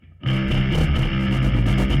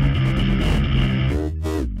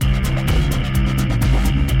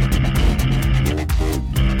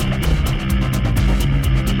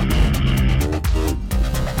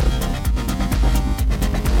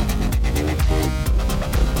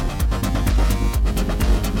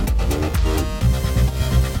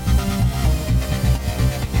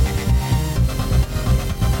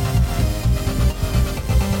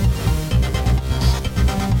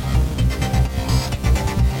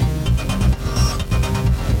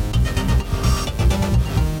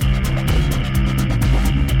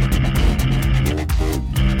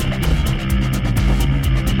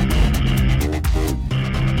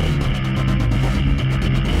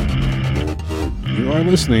You are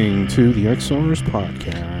listening to the XR's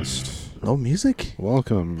podcast. No music?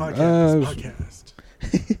 Welcome. Podcast.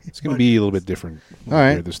 It's going to be a little bit different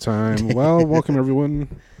this time. Well, welcome everyone.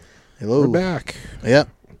 Hello. We're back. Yep.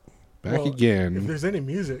 Back If again. there's any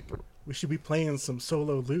music, we should be playing some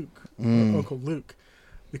solo Luke, or Uncle Luke,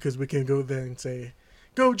 because we can go there and say,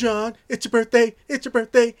 "Go John, it's your birthday, it's your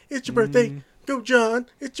birthday, it's your birthday. Go John,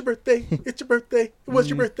 it's your birthday, it's your birthday. It was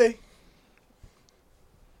your birthday."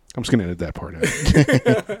 I'm just going to edit that part out.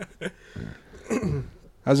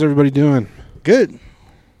 How's everybody doing? Good.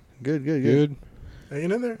 Good.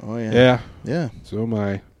 Hanging in there. Oh, yeah. Yeah. So am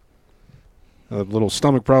I. Little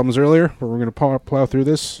stomach problems earlier, but we're going to plow through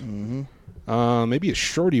this. Mm-hmm. Maybe a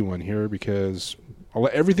shorty one here because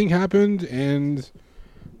everything happened and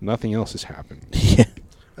nothing else has happened. Yeah.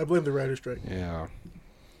 I blame the writer's strike. Yeah.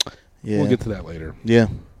 Yeah. We'll get to that later. Yeah.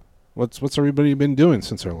 What's everybody been doing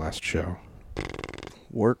since our last show?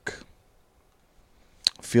 Work.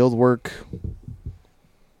 Field work.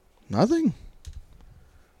 Nothing.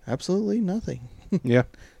 Absolutely nothing. Yeah.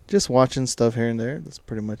 Just watching stuff here and there. That's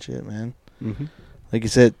pretty much it, man. Mm-hmm. Like you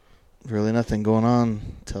said, really nothing going on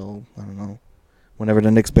till, I don't know, whenever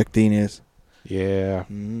the next big thing is. Yeah.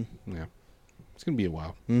 Mm-hmm. Yeah. It's going to be a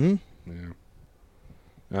while. Mm-hmm.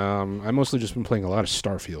 Yeah. I mostly just been playing a lot of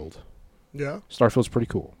Starfield. Yeah. Starfield's pretty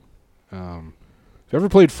cool. If you ever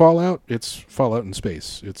played Fallout, it's Fallout in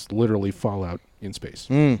space. It's literally Fallout in space.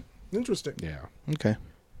 Mm. Interesting. Yeah. Okay.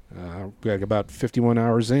 Got about 51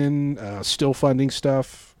 hours in. Still finding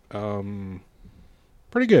stuff.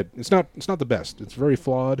 Pretty good. It's not the best. It's very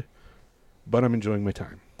flawed, but I'm enjoying my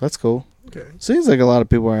time. That's cool. Okay. Seems like a lot of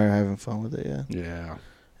people are having fun with it, yeah. Yeah.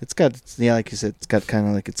 It's got, like you said, it's got kind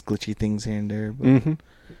of like its glitchy things here and there. But, Mm-hmm.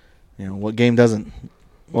 you know, what game doesn't?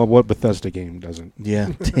 Well, what Bethesda game doesn't?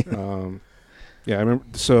 Yeah. Yeah, I remember.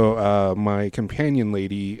 So my companion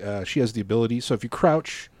lady, she has the ability. So if you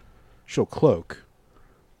crouch, she'll cloak,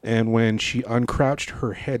 and when she uncrouched,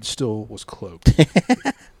 her head still was cloaked.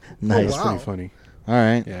 Nice. That's wow. pretty funny. All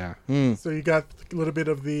right. Yeah. Mm. So you got a little bit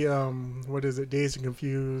of the what is it? Dazed and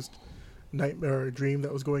Confused nightmare or dream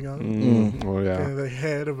that was going on. Oh yeah. Kind of the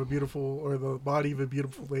head of a beautiful, or the body of a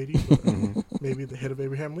beautiful lady, but maybe the head of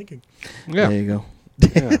Abraham Lincoln. Yeah. There you go.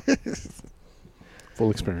 Yeah. Full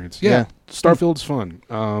experience. Yeah. Starfield's fun.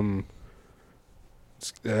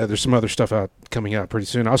 There's some other stuff coming out pretty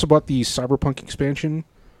soon. I also bought the Cyberpunk expansion,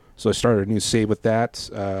 so I started a new save with that.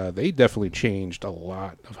 They definitely changed a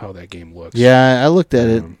lot of how that game looks. Yeah, I looked at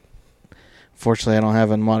it. Fortunately, I don't have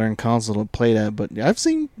a modern console to play that, but I've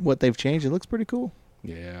seen what they've changed. It looks pretty cool.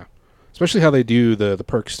 Yeah. Especially how they do the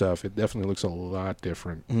perk stuff. It definitely looks a lot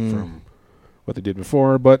different from what they did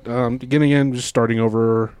before. But again, just starting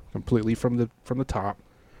over completely from the top.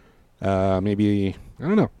 Maybe, I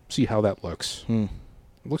don't know, see how that looks.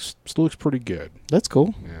 Still looks pretty good. That's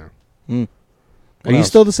cool. Yeah. Are you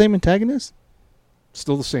still the same antagonist?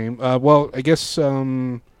 Still the same. Well, I guess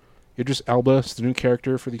Idris Elba is the new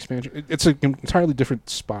character for the expansion. It's an entirely different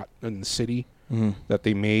spot in the city that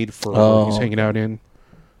they made for where he's hanging out in.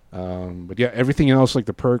 But yeah, everything else, like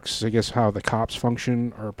the perks, I guess how the cops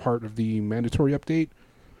function, are part of the mandatory update.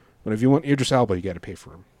 But if you want Idris Elba, you got to pay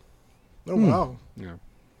for him. Oh wow. Yeah.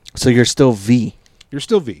 So you're still V. You're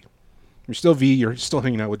still V. You're still V. You're still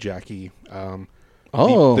hanging out with Jackie.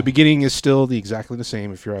 The beginning is still exactly the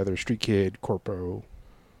same if you're either a street kid, corpo,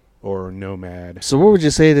 or nomad. So where would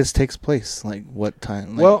you say this takes place? Like what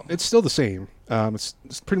time? Like, Well, it's still the same. It's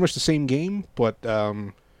pretty much the same game, but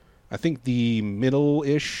I think the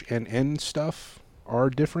middle-ish and end stuff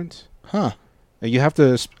are different. Huh. And you have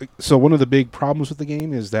to. So one of the big problems with the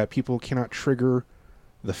game is that people cannot trigger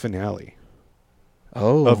the finale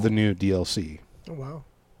of the new DLC. Oh wow.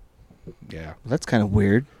 Yeah. That's kind of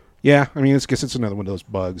weird. Yeah, I mean, I guess it's another one of those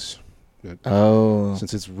bugs.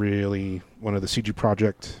 Since It's really one of the CG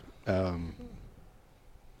Project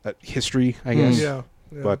history, I guess. Yeah.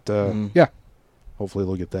 But, yeah, hopefully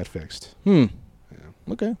they'll get that fixed. Yeah.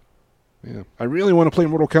 Okay. Yeah. I really want to play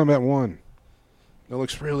Mortal Kombat 1. It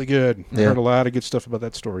looks really good. I heard a lot of good stuff about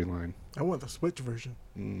that storyline. I want the Switch version.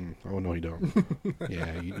 Oh, no, you don't.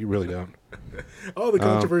 Yeah, you really don't. All the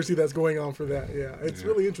controversy that's going on for that. Yeah, it's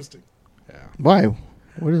really interesting. Yeah. Why?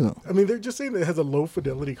 What is it? I mean, they're just saying that it has a low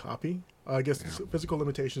fidelity copy. I guess physical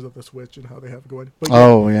limitations of the Switch and how they have it going. But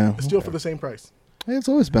it's still for the same price. It's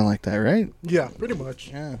always been like that, right? Yeah, pretty much.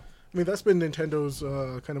 Yeah. I mean, that's been Nintendo's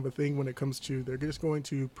kind of a thing when it comes to, they're just going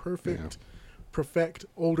to perfect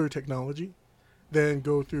older technology, then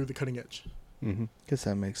go through the cutting edge. Guess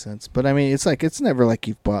that makes sense. But I mean, it's never like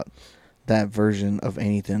you've bought that version of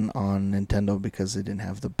anything on Nintendo because they didn't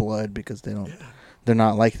have the blood, because they're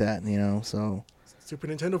not like that, you know. So Super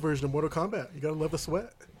Nintendo version of Mortal Kombat. You gotta love the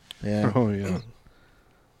sweat. Yeah. Oh yeah.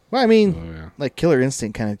 Well, I mean, Oh yeah. like Killer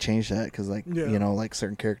Instinct kind of changed that because, like, Yeah. you know, like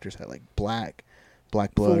certain characters had like black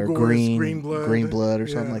blood Full or Gore's green green blood. or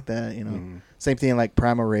something Yeah. like that. You know, Mm. same thing like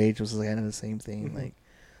Primal Rage was kind of the same thing. Mhm. Like,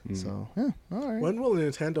 Mm. so yeah, all right. When will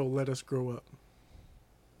Nintendo let us grow up?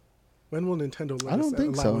 When will Nintendo let I us don't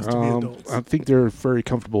think allow so. us to be adults? I think they're very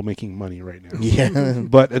comfortable making money right now. Yeah.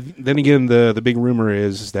 But then again, the big rumor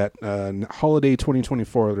is that holiday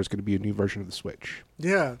 2024, there's going to be a new version of the Switch.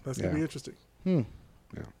 Yeah, that's gonna Yeah. be interesting.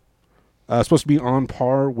 Supposed to be on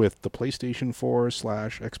par with the PlayStation 4 /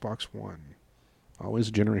 Xbox One. Always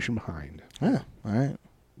a generation behind. Yeah. All right.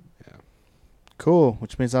 Yeah. Cool.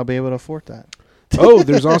 Which means I'll be able to afford that. Oh,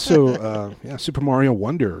 there's also Super Mario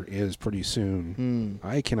Wonder is pretty soon.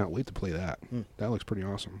 I cannot wait to play that. That looks pretty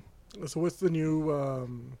awesome. So what's the new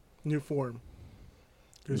form?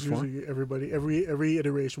 Because New form? usually every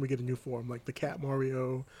iteration we get a new form, like the Cat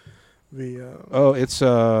Mario, the Oh, it's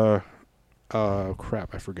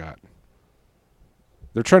crap, I forgot.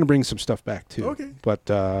 They're trying to bring some stuff back too. Okay. But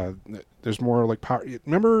there's more like power.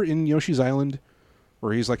 Remember in Yoshi's Island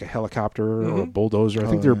where he's like a helicopter or a bulldozer? I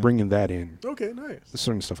think they're bringing that in. Okay, nice.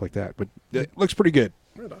 Certain stuff like that. But it looks pretty good.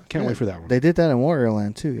 Right on. Can't wait for that one. They did that in Wario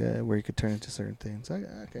Land too, yeah, where you could turn into certain things.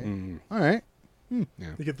 Okay. Mm. All right. You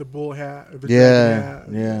get the bull hat, or the Yeah.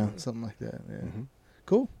 dragon hat. Yeah. Something like that. Yeah. Mhm.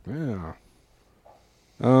 Cool. Yeah.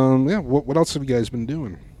 Yeah. What else have you guys been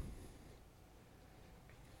doing?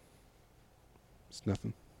 It's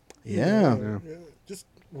nothing. Yeah. Yeah. Just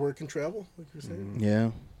work and travel, like you're saying.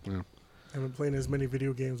 Yeah. I haven't played as many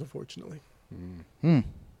video games, unfortunately.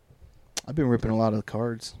 I've been ripping a lot of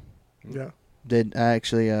cards. Yeah. I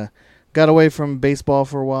actually got away from baseball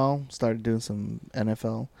for a while. Started doing some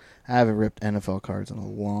NFL. I haven't ripped NFL cards in a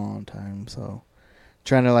long time, so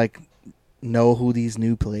trying to like know who these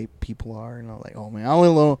new people are, and I'm like, oh man, I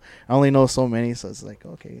only know so many, so it's like,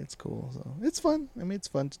 okay, it's cool. So it's fun. I mean, it's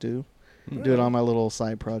fun to do. Do it on my little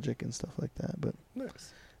side project and stuff like that, but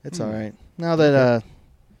Nice. it's all right. Now that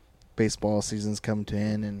baseball season's come to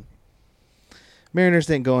end and Mariners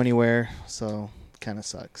didn't go anywhere, so kind of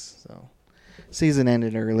sucks. So season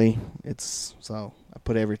ended early. So I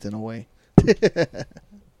put everything away.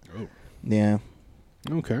 Oh. Yeah.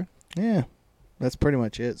 Okay. Yeah. That's pretty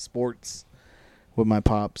much it. Sports with my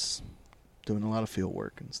pops, doing a lot of field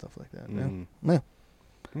work and stuff like that. Yeah.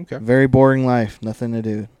 Okay. Very boring life. Nothing to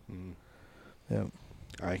do. Yeah.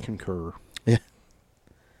 I concur. Yeah.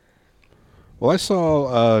 Well, I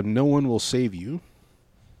saw No One Will Save You.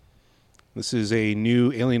 This is a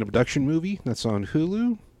new alien abduction movie that's on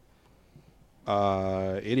Hulu.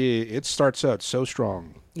 It starts out so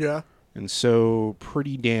strong Yeah. and so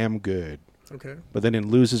pretty damn good, Okay. but then it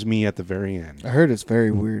loses me at the very end. I heard it's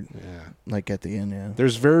very weird. Yeah. Like at the end, yeah.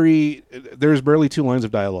 There's barely 2 lines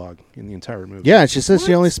of dialogue in the entire movie. Yeah, she says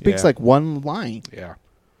she only speaks Yeah. like one line. Yeah.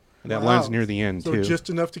 And that Wow. line's near the end, So too. just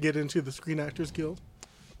enough to get into the Screen Actors Guild?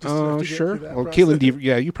 Just enough to get Sure. through that Well, process? Caitlin Deaver,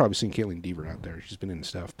 yeah, you've probably seen Caitlin Deaver out there. She's been in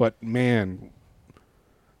stuff. But, man,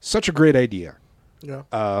 such a great idea. Yeah.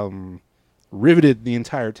 Riveted the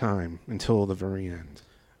entire time until the very end.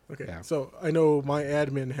 Okay. Yeah. So I know my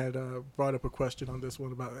admin had brought up a question on this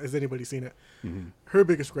one about, has anybody seen it? Mm-hmm. Her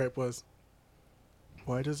biggest gripe was,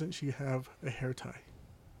 why doesn't she have a hair tie?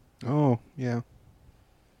 Oh, yeah.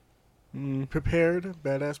 Prepared,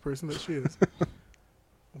 badass person that she is.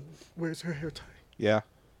 Where's her hair tie? Yeah.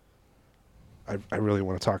 I really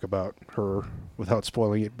want to talk about her without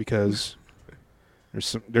spoiling it because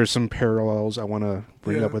there's some parallels I want to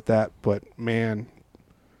bring up with that. But, man,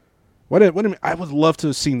 I would love to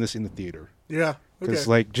have seen this in the theater. Yeah. Because,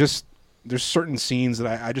 Okay. there's certain scenes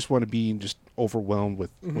that I just want to be just overwhelmed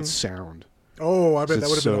with sound. Oh, I bet It's that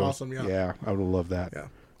would have been so- awesome. Yeah. Yeah, I would have loved that. Yeah.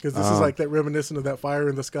 Because this is like that reminiscent of that Fire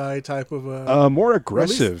in the Sky type of. More or at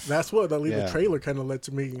least aggressive. That's what the Yeah. trailer kind of led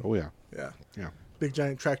to me. Oh, yeah. Yeah. Yeah. Big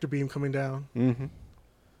giant tractor beam coming down. Mm-hmm.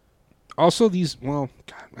 Also, God,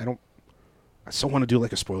 I still want to do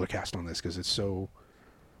like a spoiler cast on this because it's so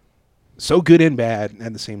good and bad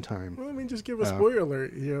at the same time. Well, I mean, just give a spoiler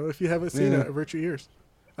alert. You know, if you haven't seen it, avert your ears.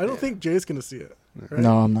 I don't think Jay's going to see it. Right?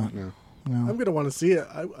 No, I'm not. No. No. I'm going to want to see it.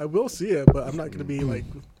 I will see it, but I'm not going to be like,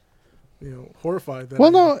 horrified. That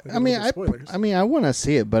Well, no, I mean, spoilers. I want to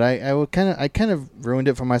see it, but I kind of ruined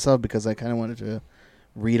it for myself because I kind of wanted to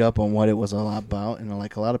read up on what it was all about, and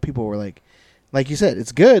like a lot of people were like you said,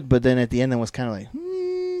 it's good, but then at the end it was kind of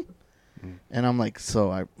like, and I'm like,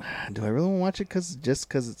 so do I really want to watch it just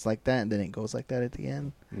because it's like that, and then it goes like that at the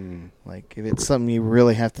end? Like if it's something you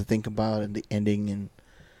really have to think about and the ending, and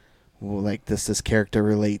like does this character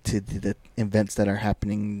relate to the events that are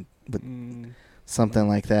happening with something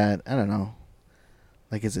like that? I don't know.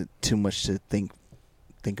 Like, is it too much to think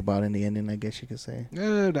about in the ending? I guess you could say.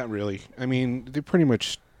 Not really. I mean, they pretty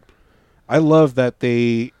much. I love that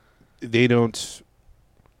they don't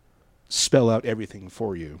spell out everything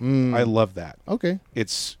for you. I love that. Okay.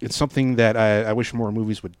 It's something that I wish more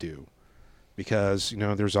movies would do, because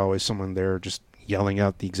there's always someone there just yelling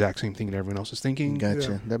out the exact same thing that everyone else is thinking.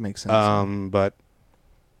 Gotcha. Yeah. That makes sense. But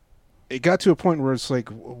it got to a point where it's like,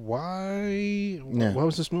 why? Yeah. What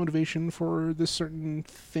was this motivation for this certain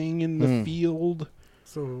thing in the field?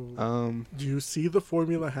 So, do you see the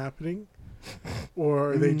formula happening,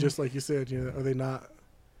 or are they just like you said? Are they not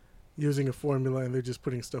using a formula and they're just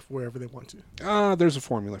putting stuff wherever they want to? There's a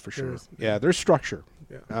formula for sure. There's structure.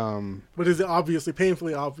 Yeah. But is it obviously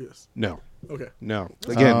painfully obvious? No. Okay. No.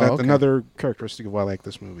 Again, that's another characteristic of why I like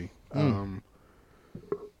this movie. People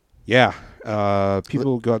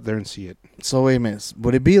go out there and see it. So wait a minute.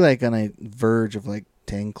 Would it be like on a verge of like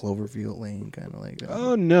 10 Cloverfield Lane, kind of like that?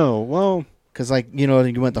 Oh, no. Well, because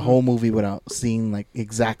you went the whole movie without seeing like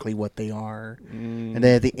exactly what they are, and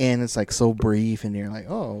then at the end it's like so brief, and you're like,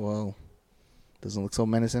 oh well, doesn't look so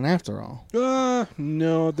menacing after all.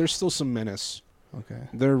 No, there's still some menace. Okay.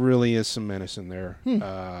 There really is some menace in there.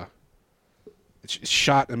 It's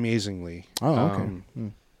shot amazingly. Oh, okay.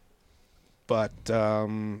 But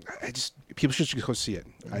people should go see it.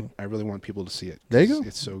 I really want people to see it. There you go.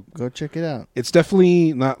 It's so go check it out. It's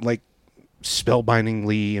definitely not like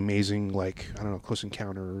spellbindingly amazing, like I don't know, Close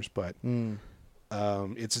Encounters, but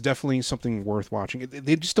it's definitely something worth watching.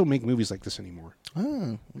 They just don't make movies like this anymore.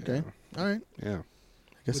 Oh, okay. All right. Yeah. I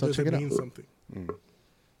guess I'll check it out. Something.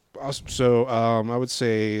 Awesome. So I would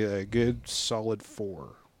say a good solid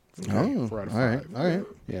 4. 4 out of 5. All right.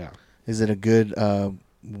 Yeah. Is it a good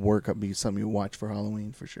workup? Be something you watch for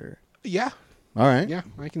Halloween for sure? Yeah. All right. Yeah,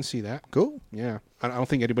 I can see that. Cool. Yeah. I don't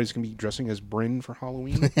think anybody's going to be dressing as Bryn for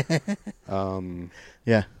Halloween.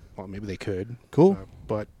 Yeah. Well, maybe they could. Cool.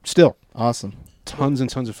 But still. Awesome. Tons and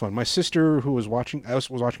tons of fun. My sister, who was watching, I was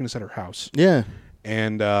watching this at her house. Yeah.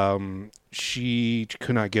 And she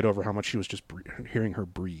could not get over how much she was just hearing her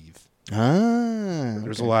breathe.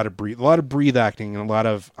 There's a lot of breathe acting and a lot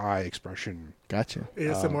of eye expression. Gotcha.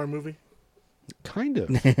 ASMR movie? Kind of.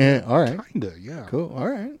 All right. Kind of, yeah. Cool. All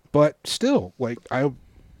right. But still, like, I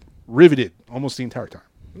riveted almost the entire time.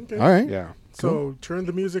 Okay. All right. Yeah. So turn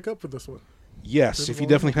the music up for this one. Yes, if you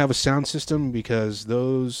definitely have a sound system, because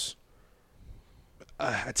those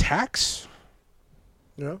attacks,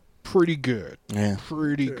 pretty good. Yeah.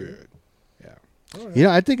 Pretty good. Yeah. Right.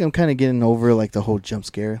 I think I'm kind of getting over like the whole jump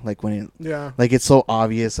scare, like when it, like it's so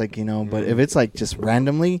obvious, like but if it's like just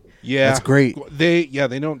randomly, that's great. They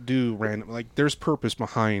don't do random, like there's purpose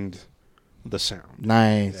behind the sound.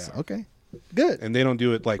 Nice. Yeah. Okay. Good. And they don't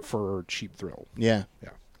do it like for cheap thrill. Yeah. Yeah.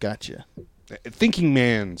 Gotcha. Thinking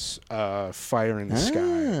Man's Fire in the Sky.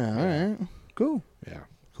 All right. Cool. Yeah.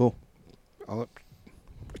 Cool. I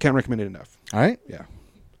can't recommend it enough. All right. Yeah.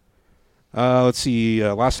 Let's see.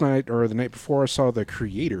 Last night or the night before, I saw The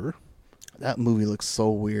Creator. That movie looks so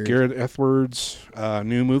weird. Garrett Edwards'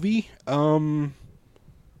 new movie.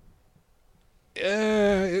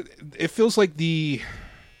 It feels like the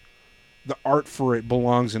art for it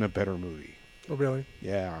belongs in a better movie. Oh, really?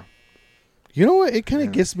 Yeah. You know what? It kind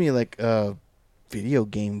of gives me like a video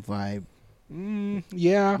game vibe.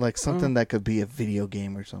 Yeah. Like something that could be a video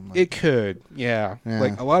game or something. It could, yeah.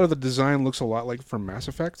 Like a lot of the design looks a lot like from Mass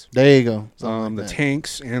Effect. There you go. The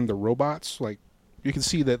tanks and the robots, like you can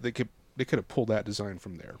see that they could have pulled that design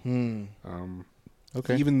from there.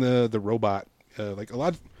 Okay. Even the robot, like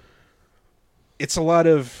it's a lot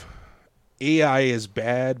of AI is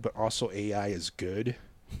bad, but also AI is good.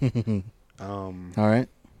 All right.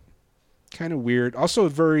 Kind of weird. Also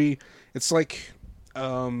it's like,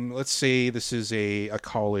 let's say this is a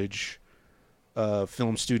college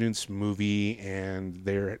film students movie, and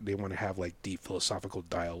they want to have like deep philosophical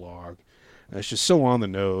dialogue, and it's just so on the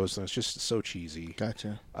nose, and it's just so cheesy.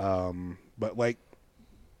 Gotcha. But like,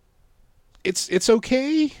 it's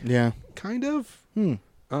okay. Yeah. Kind of. I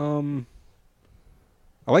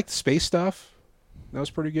like the space stuff. That was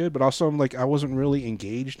pretty good, but also I wasn't really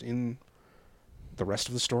engaged in the rest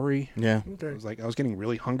of the story. Yeah. Okay. I was getting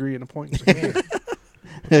really hungry at a point. It's like, man,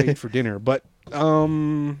 I'm eating for dinner, but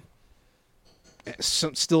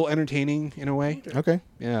still entertaining in a way. Okay.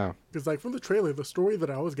 Yeah. Because like from the trailer, the story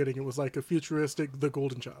that I was getting, it was like a futuristic The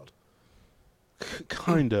Golden Child.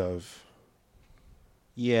 Kind of.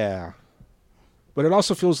 Yeah. But it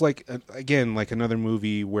also feels like, again, like another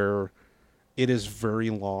movie where it is very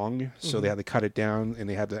long, so they had to cut it down and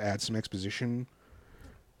they had to add some exposition.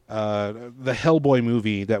 The Hellboy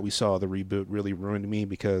movie that we saw, the reboot, really ruined me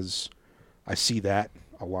because I see that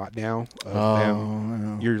a lot now. Of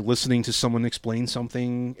them. You're listening to someone explain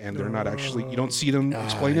something, and they're not actually. You don't see them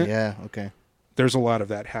explain it. Yeah. Okay. There's a lot of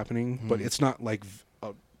that happening, but it's not like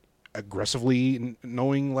aggressively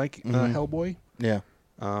knowing like Hellboy. Yeah.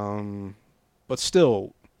 But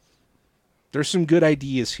still, there's some good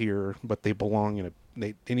ideas here, but they belong in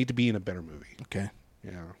they need to be in a better movie. Okay.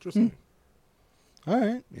 Yeah. Interesting. All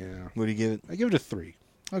right. Yeah. What do you give it? I give it a 3.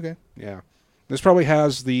 Okay. Yeah. This probably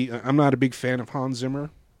has I'm not a big fan of Hans Zimmer,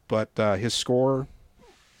 but his score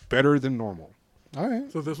better than normal. All right.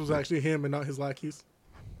 So this was actually him and not his lackeys?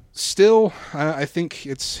 Still, I think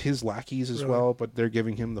it's his lackeys as Really? well, but they're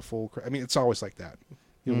giving him the full credit. I mean, it's always like that.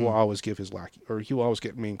 He will always give his lackey, or he will always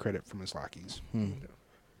get main credit from his lackeys.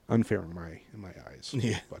 Unfair in my eyes.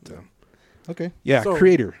 Yeah. But Okay. yeah, So-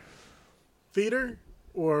 creator Theater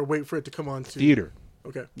or wait for it to come on to theater.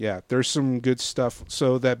 Okay. Yeah, there's some good stuff.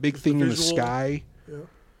 So that big Just thing the in the visual- sky,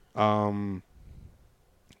 Yeah.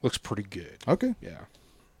 looks pretty good. Okay. Yeah.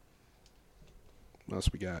 What else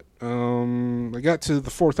we got? I got to the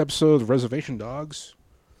 4th episode of Reservation Dogs.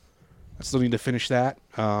 I still need to finish that.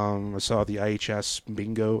 I saw the IHS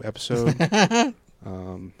bingo episode. That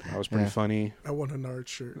was pretty funny. I want a Nard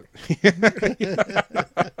shirt.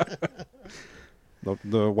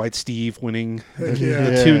 The White Steve winning the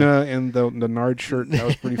Yeah. tuna and the Nard shirt. That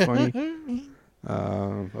was pretty funny.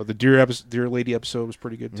 The Dear Lady episode was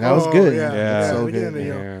pretty good too. That was good. Yeah. Yeah. So Again, good.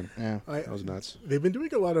 you know, Man, Yeah. that was nuts. they've been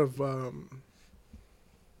doing a lot of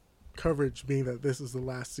coverage, being that this is the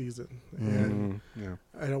last season. And Yeah.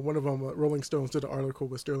 I know one of them, Rolling Stones, did an article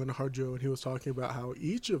with Sterling Harjo, and he was talking about how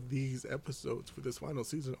each of these episodes for this final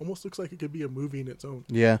season almost looks like it could be a movie in its own,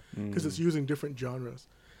 Yeah. because it's using different genres.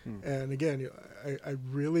 And again, you know, I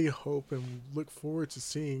really hope and look forward to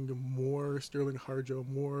seeing more Sterling Harjo,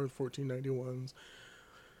 more 1491s,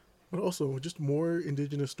 but also just more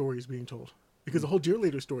indigenous stories being told. Because the whole Deer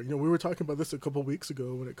Later story, you know, we were talking about this a couple weeks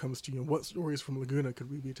ago when it comes to, you know, what stories from Laguna could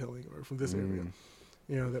we be telling, or from this area,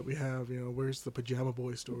 you know, that we have, you know, where's the Pajama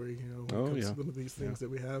Boy story, you know, when it comes to some of these things that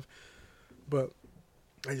we have. But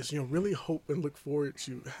I just, you know, really hope and look forward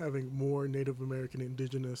to having more Native American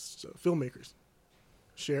indigenous filmmakers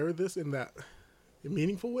share this in that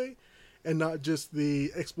meaningful way, and not just the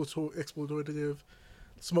exploitative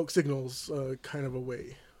smoke signals kind of a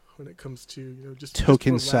way when it comes to, you know, just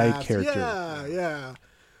Token for side laughs. character. Yeah.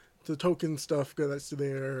 The token stuff that's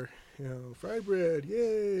there, you know, fried bread,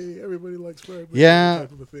 yay, everybody likes fried bread. Yeah.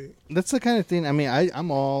 Type of a thing. That's the kind of thing. I mean,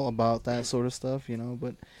 I'm all about that sort of stuff, you know,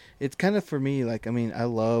 but it's kind of for me, like, I mean, I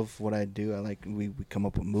love what I do. I like, we come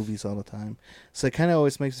up with movies all the time. So it kind of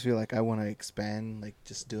always makes me feel like I want to expand, like,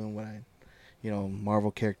 just doing what I, you know,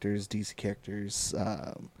 Marvel characters, DC characters,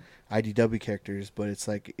 IDW characters, but it's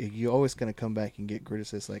like, you're always going to come back and get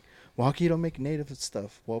criticism, like, well, how come you don't make native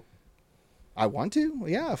stuff? Well, I want to.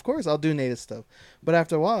 Yeah, of course, I'll do native stuff. But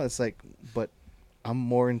after a while, it's like, but I'm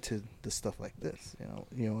more into the stuff like this.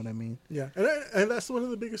 You know what I mean? Yeah, and that's one of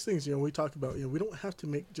the biggest things, you know, we talk about. You know, we don't have to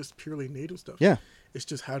make just purely native stuff. Yeah, It's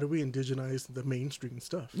just how do we indigenize the mainstream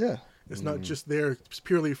stuff. yeah, It's not just there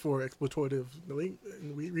purely for exploitative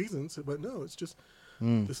reasons, but no, it's just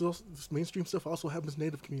this mainstream stuff also happens in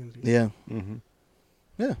Native communities. yeah,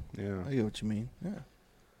 Yeah. I get what you mean. Yeah.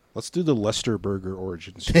 Let's do the Lester Burger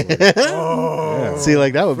origin story. Oh, Yeah. See,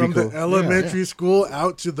 like that would from be cool. the elementary school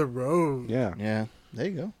out to the road. Yeah. Yeah, there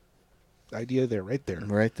you go. Idea there, right there.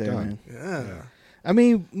 Right there, Done. man. Yeah. I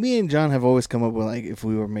mean, me and John have always come up with, like, if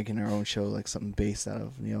we were making our own show, like something based out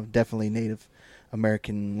of, you know, definitely Native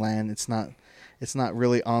American land. It's not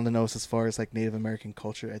really on the nose as far as like Native American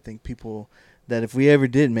culture. I think people that if we ever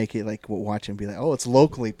did make it, like, would watch and be like, oh, it's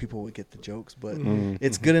locally, people would get the jokes, but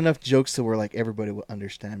it's good enough jokes to where like everybody would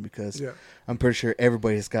understand, because Yeah. I'm pretty sure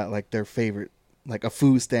everybody's got like their favorite, like a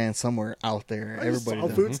food stand somewhere out there. I just Everybody saw a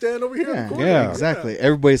does. food stand over here. in Yeah, the corner. Yeah. exactly.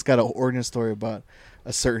 Everybody's got an origin story about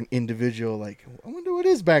a certain individual. Like, I wonder what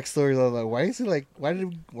his backstory is. Like, why is he like? Why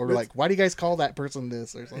did? Or like, why do you guys call that person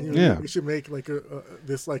this or And, something? you know, Yeah. we should make like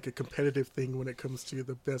this like a competitive thing when it comes to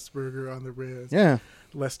the best burger on the Res. Yeah.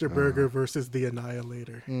 Lester Burger versus the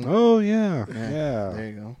Annihilator. Oh, yeah. Yeah. Yeah. There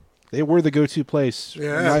you go. They were the go-to place.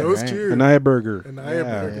 Yeah, those right. two. Anaya Burger.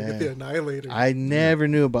 Annihilator. Yeah. Get the Annihilator. I never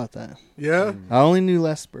knew about that. Yeah. I only knew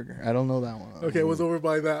Les Burger. I don't know that one. Okay, it was over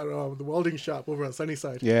by that the welding shop over on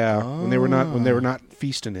Sunnyside. Yeah. When they were not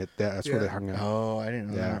feasting it, that's where Yeah. they hung out. Oh, I didn't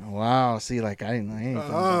know Yeah. that. Wow. See, like, I didn't know anything. Oh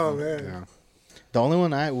about that. man. Yeah. The only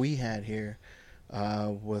one we had here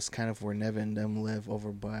was kind of where Neva and them live,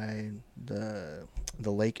 over by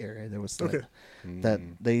the lake area. There was that, Okay. that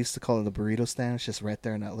they used to call it the burrito stand. It's just right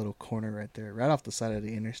there in that little corner right there, right off the side of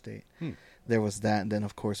the interstate. there was that, and then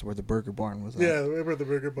of course where the Burger Barn was. Yeah, remember the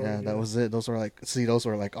Burger Barn? Yeah, that was it. Those were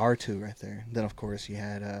like our two right there. Then of course you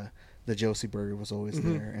had the Josie Burger was always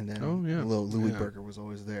there, and then the little Louis Burger was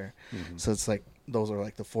always there. So it's like those are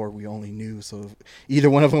like the four we only knew. So if either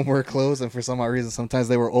one of them were closed, and for some odd reason sometimes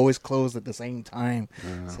they were always closed at the same time.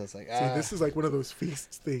 So it's like this is like one of those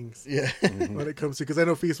feast things. Yeah, when it comes to, because I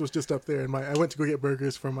know Feast was just up there, and I went to go get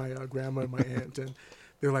burgers for my grandma and my aunt, and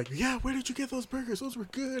they're like, "Yeah, where did you get those burgers? Those were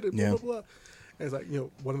good." And blah blah blah. And it's like,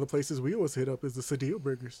 one of the places we always hit up is the Cedillo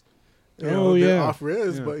Burgers. They're off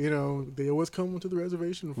res, but they always come to the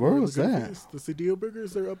reservation. Where was that? Feast. The Cedillo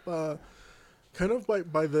Burgers. They're up, kind of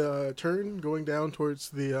by the turn going down towards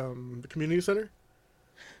the community center.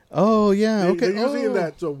 Oh yeah, okay. They're usually in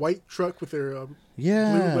that white truck with their blue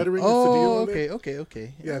lettering. Oh,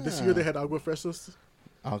 okay. Yeah, this year they had agua fresas.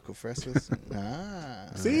 Agua fresas.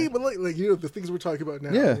 See, but like the things we're talking about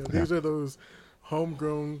now. Yeah. These are those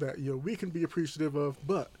homegrown that we can be appreciative of,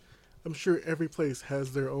 but I'm sure every place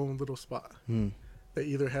has their own little spot that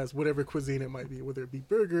either has whatever cuisine it might be, whether it be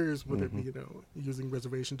burgers, whether it be using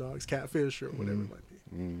reservation dogs, catfish, or whatever it might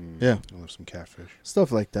be. Yeah, I love some catfish,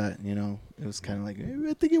 stuff like that. It was kind of like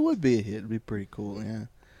I think it would be a hit. It'd be pretty cool.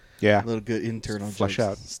 Yeah, a little good internal flesh jokes,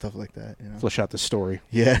 out stuff like that. Flesh out the story.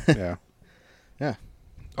 Yeah.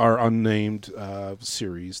 Our unnamed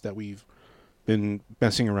series that we've been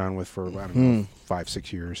messing around with for, I don't know,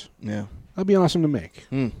 5-6 years. Yeah. That'd be awesome to make.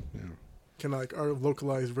 Kind of like our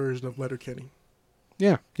localized version of Letterkenny.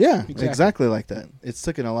 Yeah. Yeah, exactly like that. It's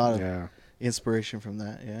taken a lot of inspiration from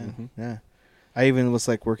that. Yeah. I even was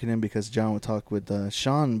like working in because John would talk with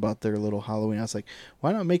Sean about their little Halloween. I was like,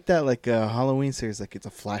 why not make that like a Halloween series? Like it's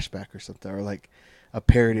a flashback or something, or like a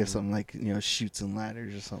parody of something like, Chutes and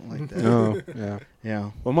Ladders or something like that. Oh, yeah.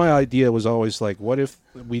 Yeah. Well, my idea was always like, what if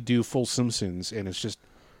we do full Simpsons and it's just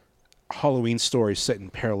Halloween stories set in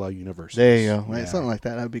parallel universes? There you go. Yeah. Something like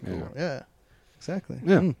that. That'd be cool. Yeah. Exactly.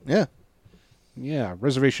 Yeah. Yeah.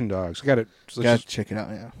 Reservation Dogs. Gotta check it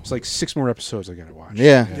out. Yeah. It's like 6 more episodes I gotta watch.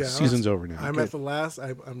 Yeah. Season's over now. I'm at the last.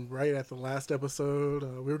 I'm right at the last episode.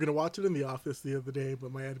 We were gonna watch it in the office the other day,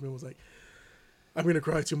 but my admin was like, I'm going to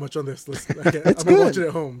cry too much on this. I'm going to watch it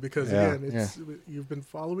at home because, again, you've been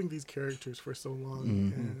following these characters for so long,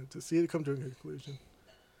 and to see it come to a conclusion,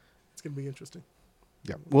 it's going to be interesting.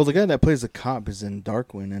 Yeah. Well, the guy that plays the cop is in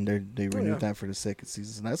Darkwing, and they renewed that for the 2nd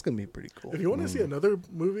season. So that's going to be pretty cool. If you want to see another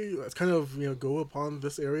movie that's kind of go upon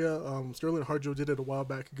this area, Sterling Harjo did it a while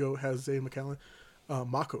back ago. Has Zane McCallan,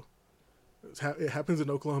 Mako. It happens in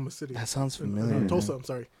Oklahoma City. That sounds familiar. Tulsa. I'm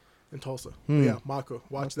sorry. In Tulsa. Yeah, Mako.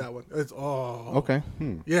 Watch that one. It's okay.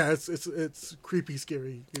 Yeah, it's creepy,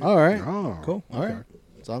 scary. All right. Oh, cool. All right.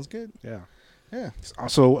 Sounds good. Yeah. It's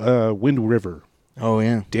also Wind River. Oh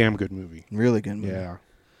yeah. Damn good movie. Really good movie. Yeah.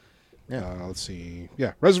 Yeah. Let's see.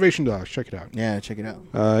 Yeah, Reservation Dogs. Check it out. Yeah, check it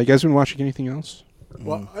out. You guys been watching anything else?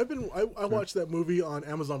 Well, I watched that movie on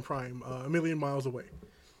Amazon Prime, A Million Miles Away.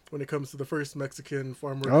 When it comes to the first Mexican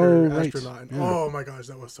farm worker astronaut. Yeah. Oh my gosh,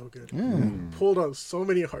 that was so good. Pulled on so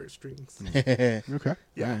many heartstrings. Okay.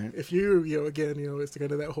 Yeah. Right. If you, again, it's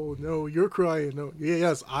kind of that whole, no, you're crying. No,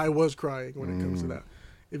 yes, I was crying when it comes to that.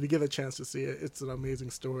 If you get a chance to see it, it's an amazing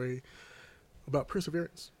story about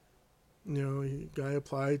perseverance. A guy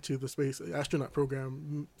applied to the space astronaut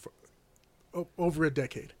program for over a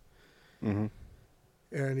decade. And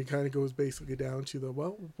he kind of goes basically down to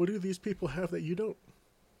what do these people have that you don't?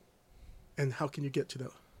 And how can you get to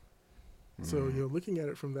that? So, looking at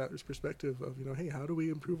it from that perspective of, hey, how do we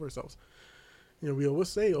improve ourselves? We always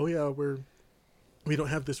say, oh, yeah, we don't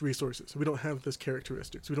have this resources. We don't have this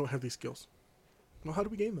characteristics. We don't have these skills. Well, how do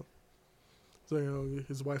we gain them? So,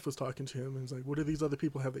 his wife was talking to him and he's like, what do these other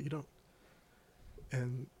people have that you don't?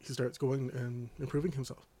 And he starts going and improving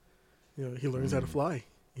himself. He learns how to fly.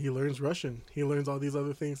 He learns Russian. He learns all these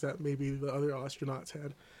other things that maybe the other astronauts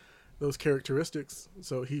had. Those characteristics,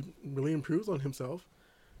 so he really improves on himself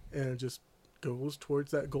and just goes towards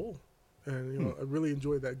that goal. And I really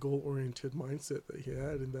enjoyed that goal-oriented mindset that he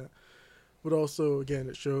had in that. But also, again,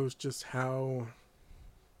 it shows just how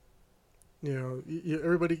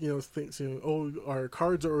everybody thinks our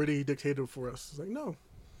cards are already dictated for us. It's like, no,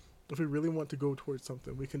 if we really want to go towards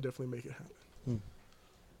something, we can definitely make it happen.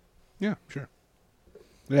 Yeah, sure.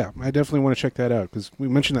 Yeah, I definitely want to check that out because we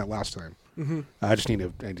mentioned that last time. I just need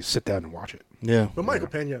to sit down and watch it. Yeah. But Michael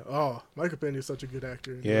Pena, Michael Pena is such a good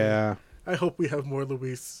actor. Yeah. I hope we have more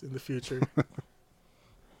Luis in the future.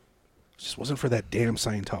 Just wasn't for that damn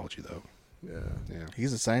Scientology, though. Yeah.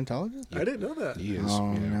 He's a Scientologist? I didn't know that. He is.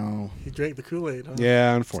 Oh, no. He drank the Kool-Aid, huh?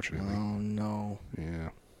 Yeah, unfortunately. Oh, no. Yeah.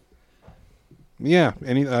 Yeah.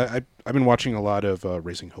 I've been watching a lot of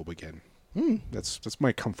Raising Hope again. That's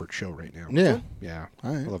my comfort show right now. Yeah. I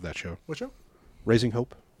love that show. What show? Raising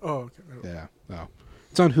Hope. Oh, okay. Yeah. Oh.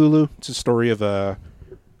 It's on Hulu. It's a story of a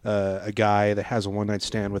guy that has a one-night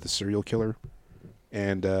stand with a serial killer,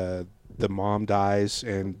 and the mom dies,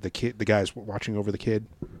 and the guy's watching over the kid.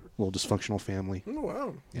 A little dysfunctional family. Oh,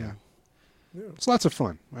 wow. Yeah. Yeah. It's lots of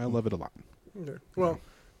fun. I love it a lot. Okay. Well,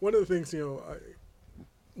 one of the things,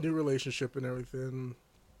 new relationship and everything,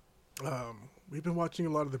 we've been watching a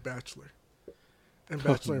lot of The Bachelor and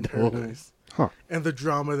Bachelor in Paradise. Huh. And the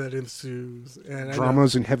drama that ensues. And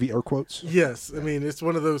Dramas in heavy air quotes? Yes. I mean, it's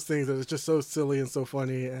one of those things that is just so silly and so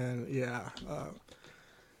funny. And,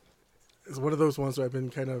 it's one of those ones where I've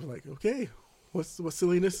been kind of like, okay, what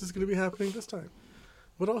silliness is going to be happening this time?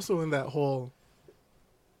 But also in that whole,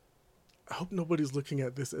 I hope nobody's looking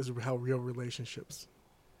at this as how real relationships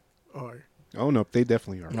are. Oh, no, they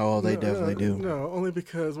definitely are. Oh, they definitely do. No, only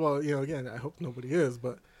because, well, again, I hope nobody is,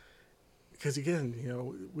 but because, again,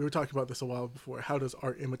 we were talking about this a while before. How does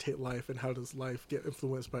art imitate life, and how does life get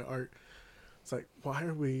influenced by art? It's like, why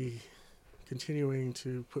are we continuing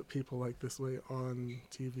to put people like this way on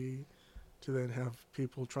TV to then have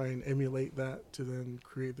people try and emulate that to then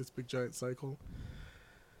create this big giant cycle?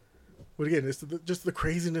 But again, it's just the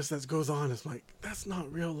craziness that goes on. It's like, that's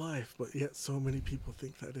not real life, but yet so many people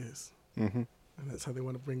think that is. Mm-hmm. And that's how they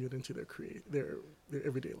want to bring it into their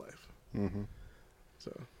everyday life. Mm-hmm.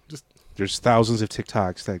 So there's thousands of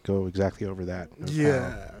TikToks that go exactly over that.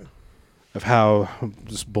 Of how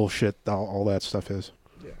just bullshit all that stuff is.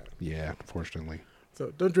 Yeah. Yeah, unfortunately.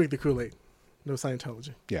 So don't drink the Kool-Aid. No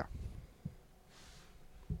Scientology. Yeah.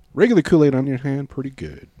 Regular Kool-Aid, on your hand, pretty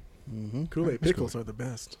good. Mm-hmm. Kool-Aid pickles are the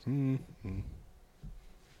best. Mm-hmm.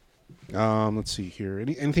 Let's see here.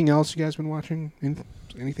 Anything else you guys been watching?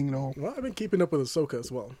 Anything at all? Well, I've been keeping up with Ashoka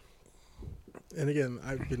as well. And again,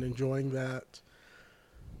 I've been enjoying that.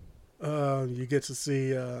 You get to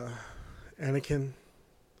see Anakin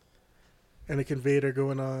Vader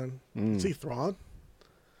going on. See Thrawn.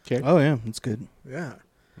 Okay. Oh yeah, it's good. Yeah.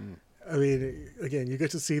 I mean, again, you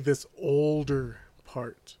get to see this older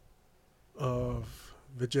part of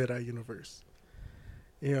the Jedi universe.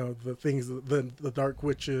 The things, the Dark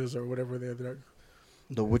Witches or whatever they're.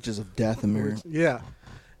 The Witches of Dathomir. Yeah.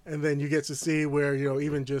 And then you get to see where,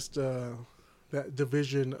 even just that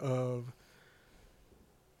division of,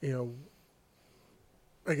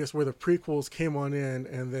 I guess where the prequels came on in,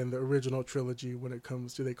 and then the original trilogy when it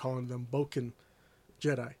comes to, they call them Boken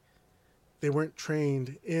Jedi. They weren't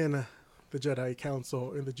trained in the Jedi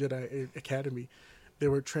Council, in the Jedi Academy. They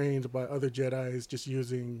were trained by other Jedis just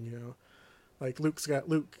using, like Luke,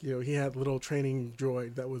 he had a little training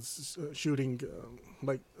droid that was shooting.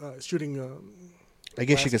 I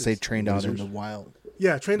guess you could say trained out in the wild.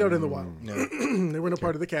 Yeah, trained out in the wild. Yeah. They weren't a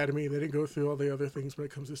part of the academy. They didn't go through all the other things when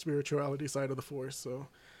it comes to spirituality side of the Force. So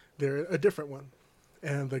they're a different one.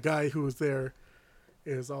 And the guy who was there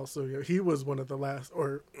is also, he was one of the last,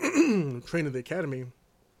 or trained in the academy,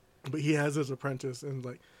 but he has his apprentice and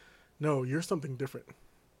like, no, you're something different.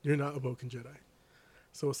 You're not a Boken Jedi.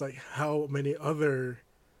 So it's like, how many other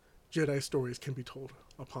Jedi stories can be told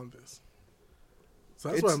upon this? So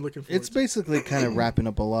that's what I'm looking for. It's basically kind of wrapping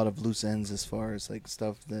up a lot of loose ends as far as like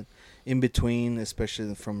stuff that in between,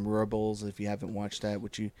 especially from Rebels. If you haven't watched that,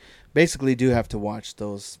 which you basically do have to watch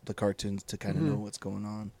the cartoons to kind of know what's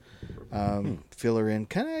going on. Filler in,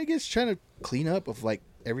 kind of I guess trying to clean up of like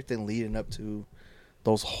everything leading up to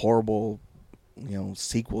those horrible,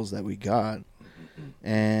 sequels that we got,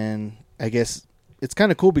 and I guess. It's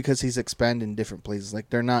kind of cool because he's expanding different places.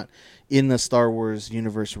 Like, they're not in the Star Wars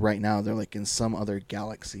universe right now. They're, like, in some other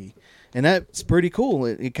galaxy. And that's pretty cool.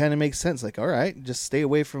 It kind of makes sense. Like, all right, just stay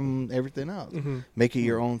away from everything else. Make it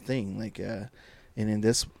your own thing. Like, and in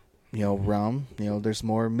this, realm, there's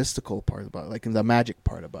more mystical part about it. Like, in the magic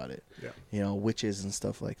part about it. Yeah. Witches and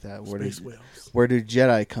stuff like that. Where do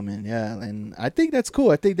Jedi come in? Yeah, and I think that's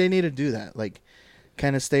cool. I think they need to do that. Like,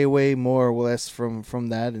 kind of stay away more or less from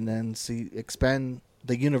that, and then expand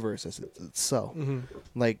the universe as itself.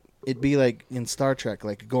 Like it'd be like in Star Trek,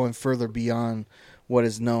 like going further beyond what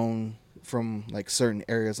is known from like certain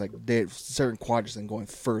areas, like certain quadrants, and going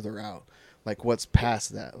further out. Like what's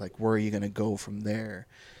past that? Like where are you going to go from there?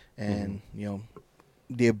 And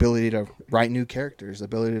the ability to write new characters,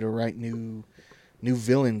 ability to write new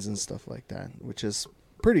villains and stuff like that, which is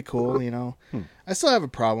pretty cool, I still have a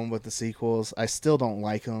problem with the sequels. I still don't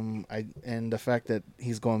like them. And the fact that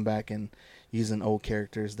he's going back and using old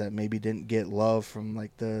characters that maybe didn't get love from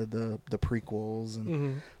like the prequels,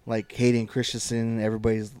 and like Hayden Christensen,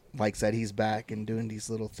 everybody likes that he's back and doing these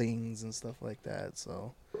little things and stuff like that.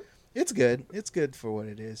 So it's good. It's good for what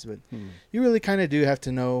it is, but you really kind of do have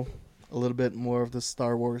to know a little bit more of the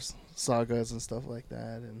Star Wars sagas and stuff like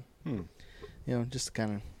that, and just to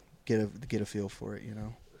kind of get a feel for it,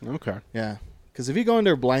 Okay. Yeah, because if you go in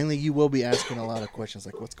there blindly, you will be asking a lot of questions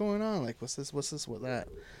like, "What's going on? Like, what's this? What's that?"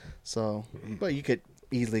 So, but you could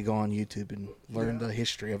easily go on YouTube and learn the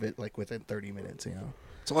history of it like within 30 minutes.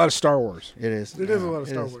 It's a lot of Star Wars. It is. It is a lot of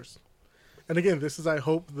Star Wars. And again, this is, I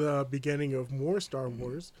hope, the beginning of more Star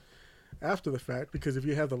Wars after the fact, because if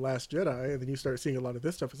you have The Last Jedi and then you start seeing a lot of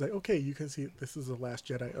this stuff, it's like, okay, you can see this is The Last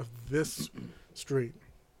Jedi of this stream.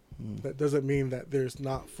 That doesn't mean that there's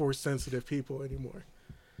not Force-sensitive people anymore.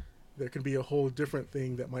 There can be a whole different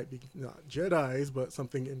thing that might be not Jedis, but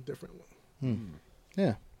something indifferent.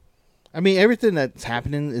 Yeah. I mean, everything that's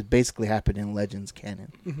happening is basically happened in Legends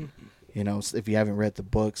canon. If you haven't read the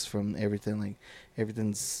books from everything, like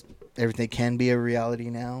everything can be a reality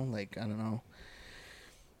now. Like, I don't know.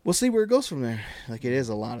 We'll see where it goes from there. Like, it is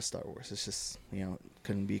a lot of Star Wars. It's just, it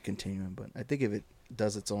couldn't be continuing. But I think if it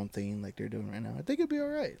does its own thing like they're doing right now, I think it'd be all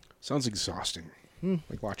right. Sounds exhausting.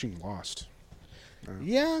 Like watching Lost.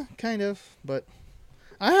 Yeah, kind of. But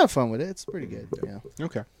I have fun with it. It's pretty good. Yeah.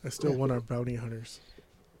 Okay. I still want our bounty hunters.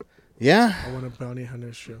 Yeah. I want a bounty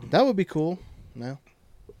hunters show. That would be cool. No.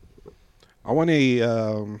 I want a.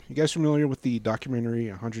 You guys familiar with the documentary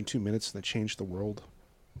 102 Minutes That Changed the World?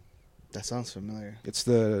 That sounds familiar. It's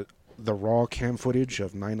the raw cam footage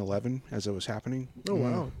of 9/11 as it was happening. Oh,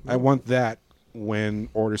 wow. I want that when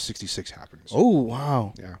Order 66 happens. Oh,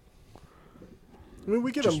 wow. Yeah. I mean,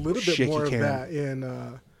 we get Just a little bit shaky more cam. of that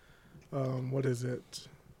in, what is it?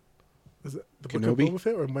 Is it the Book of Kenobi? Boba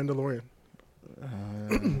Fett or Mandalorian?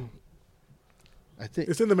 I think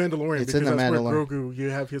It's in the Mandalorian. It's because in the that's Mandalorian. where Grogu, you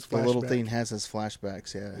have his the flashback. little thing has his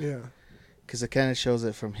flashbacks, yeah. Yeah. Because it kind of shows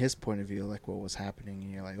it from his point of view, like what was happening.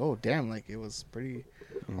 And you're like, oh, damn, like it was pretty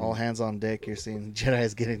all hands on deck. You're seeing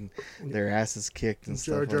Jedi's getting their asses kicked and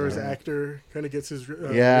Jar stuff. Jar's like that. actor kind of gets his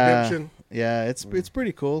Yeah. redemption. Yeah, it's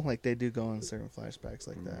pretty cool. Like they do go in certain flashbacks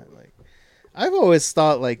like that. Like I've always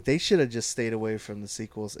thought like they should have just stayed away from the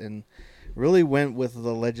sequels and really went with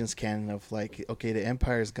the Legends canon of like, okay, the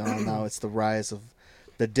Empire's gone now. It's the rise of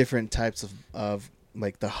the different types of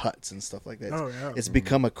like the Hutts and stuff like that. Oh, yeah. It's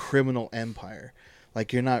become a criminal empire.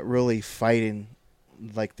 Like you're not really fighting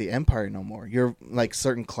like the Empire no more. You're like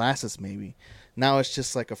certain classes maybe. Now it's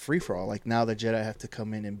just like a free for all. Like now the Jedi have to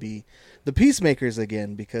come in and be the peacemakers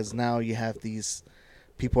again because now you have these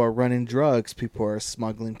people are running drugs, people are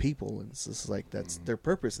smuggling people, and it's just like that's their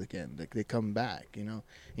purpose again. Like they come back, and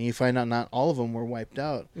you find out not all of them were wiped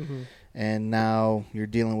out, and now you're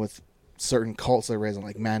dealing with certain cults that are raising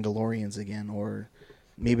like Mandalorians again, or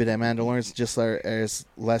maybe that Mandalorians just are as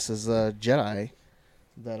less as Jedi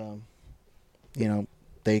that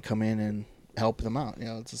they come in and help them out.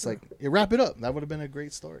 It's just like you wrap it up. That would have been a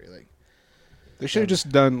great story. Like They should have just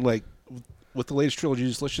done like with the latest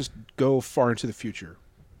trilogies. Let's just go far into the future.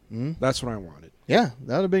 That's what I wanted. Yeah,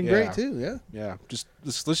 that would have been great too. Yeah, Yeah, just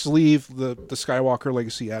let's leave the Skywalker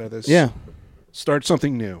legacy out of this. yeah, Start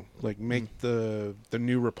something new. Like make the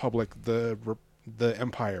New Republic the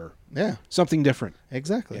Empire yeah, something different.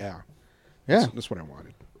 exactly. Yeah, Yeah, that's what I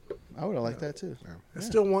wanted. I would have liked that too. Yeah. I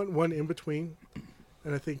still want one in between,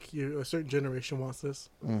 and I think a certain generation wants this.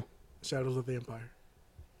 Shadows of the Empire.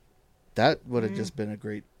 That would have just been a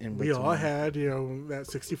great in We all had, that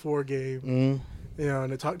 64 game,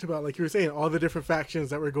 and it talked about, like you were saying, all the different factions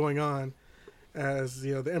that were going on as,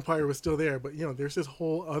 the Empire was still there. But, there's this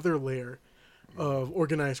whole other layer of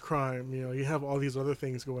organized crime. You have all these other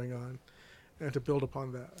things going on. And to build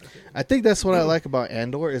upon that. I think that's what I like about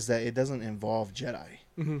Andor is that it doesn't involve Jedi.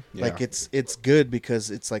 Yeah. Like it's good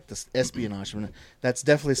because it's like this espionage. I mean, that's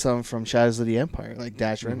definitely something from Shadows of the Empire, like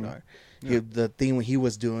Dash Rendar. The thing he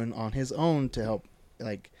was doing on his own to help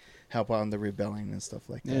out on the rebellion and stuff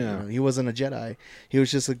like that. Yeah. He wasn't a Jedi. He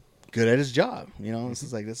was just good at his job. It's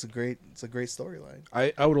just like it's a great storyline.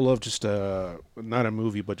 I would have loved just not a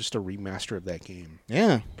movie, but just a remaster of that game.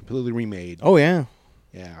 Yeah. Completely remade. Oh yeah.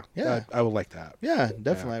 Yeah. Yeah. I would like that. Yeah,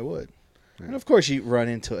 definitely I would. Yeah. And of course you run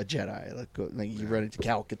into a Jedi, like you run into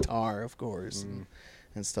Cal Katarr, of course,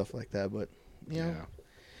 and stuff like that. But yeah.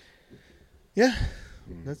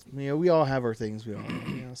 That's we all have our things, we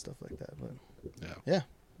all stuff like that. But yeah.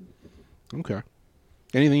 Okay.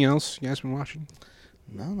 Anything else you guys been watching?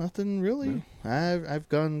 No, nothing really. No. I've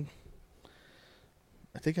gone.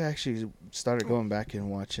 I think I actually started going back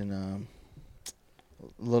and watching a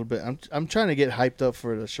little bit. I'm trying to get hyped up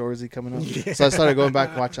for the Shoresy coming up, so I started going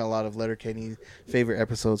back watching a lot of Letterkenny favorite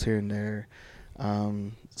episodes here and there.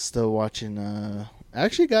 Still watching. I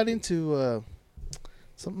actually got into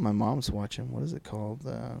something my mom's watching. What is it called?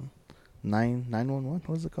 911.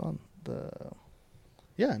 What is it called?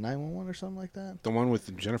 Yeah, 911 or something like that. The one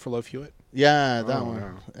with Jennifer Love Hewitt? Yeah, that Oh,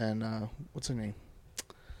 one. yeah. And what's her name?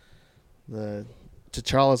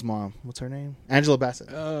 T'Challa's mom. What's her name? Angela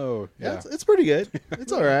Bassett. Oh, yeah. It's pretty good.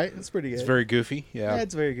 It's all right. It's pretty good. It's very goofy. Yeah. Yeah,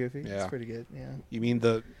 it's very goofy. Yeah. It's pretty good. Yeah. You mean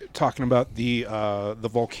talking about the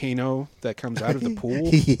volcano that comes out of the pool?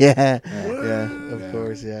 Yeah. What? Yeah. Of Yeah.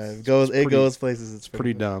 course. Yeah. It pretty- goes places. It's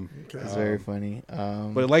Pretty funny. dumb. Okay. It's very funny.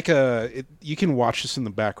 But like you can watch this in the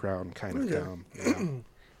background, kind of Okay. dumb. Yeah.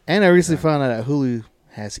 And I recently found out that Hulu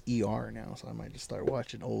has ER now, so I might just start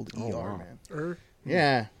watching old Oh, ER, wow. man.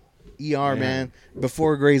 Yeah. ER, man.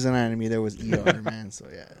 Before Grey's Anatomy, there was ER, man. So,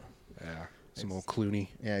 yeah. Yeah. Some old Clooney.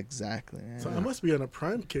 Yeah, exactly. Yeah. So I must be on a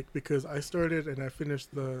prime kick because I started and I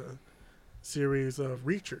finished the series of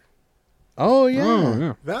Reacher. Oh, yeah. Oh,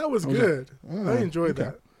 yeah. That was Okay. good. Oh, I enjoyed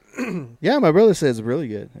okay. that. Yeah, my brother says it's really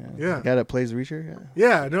good. Yeah. The guy that plays Reacher.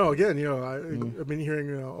 Yeah. Yeah, no, again, I've been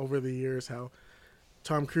hearing over the years how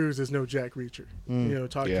Tom Cruise is no Jack Reacher.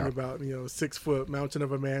 Talking Yeah. about 6 foot mountain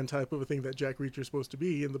of a man type of a thing that Jack Reacher is supposed to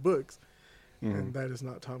be in the books, Mm-hmm. and that is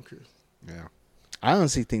not Tom Cruise. Yeah. I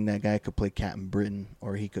honestly think that guy could play Captain Britain,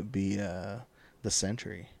 or he could be the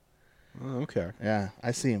Sentry. Oh, okay. Yeah,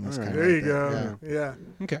 I see him as All kind right. of There you go. Yeah. Yeah.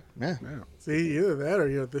 Okay. Yeah. Yeah. See, either that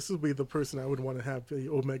or this would be the person I would want to have the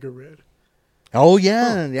Omega Red. Oh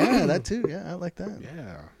yeah, yeah, that too. Yeah, I like that.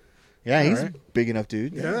 Yeah. Yeah, he's All a right. big enough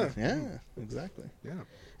dude. Yeah. Yeah, exactly. Yeah.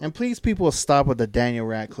 And please, people, stop with the Daniel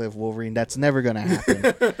Radcliffe Wolverine. That's never going to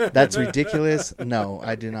happen. That's ridiculous. No,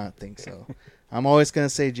 I do not think so. I'm always going to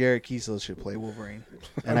say Jared Kiesel should play Wolverine,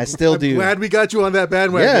 and I still do. Glad we got you on that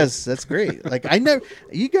bandwagon. Yes, that's great. Like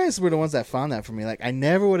you guys were the ones that found that for me. Like I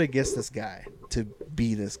never would have guessed this guy to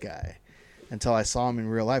be this guy until I saw him in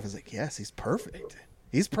real life. I was like, yes, he's perfect.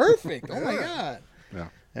 He's perfect. Oh my god. Yeah.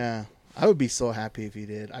 Yeah. I would be so happy if he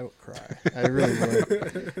did. I would cry. I really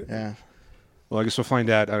would. Yeah. Well, I guess we'll find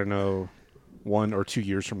out, I don't know, 1 or 2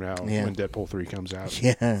 years from now Yeah. when Deadpool 3 comes out.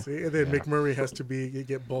 Yeah. See, and then Yeah. McMurray has to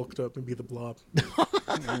get bulked up and be the Blob.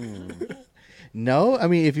 No, I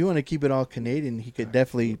mean, if you want to keep it all Canadian, he could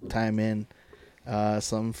definitely time in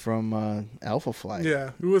some from Alpha Flight.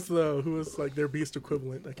 Yeah, who was like their beast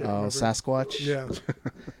equivalent? I can't remember. Sasquatch. Yeah,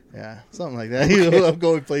 Yeah, something like that. I'm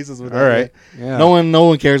going places with All that. right. Yeah. No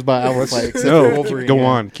one cares about Alpha Flight except for No, Wolverine. go yeah.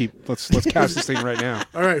 on. Let's cast this thing right now.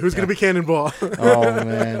 all right. Who's gonna be Cannonball? Oh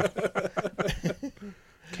man.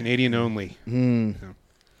 Canadian only.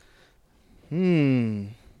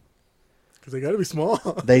 Because they got to be small,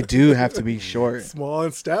 They do have to be short. small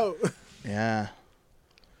and stout. Yeah.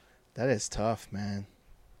 That is tough, man.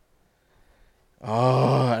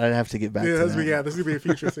 Oh, I'd have to get back Yeah, to this that. is gonna be a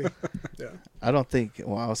future thing. Yeah, I don't think.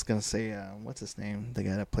 Well, I was gonna say, what's his name? The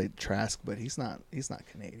guy that played Trask, but he's not. He's not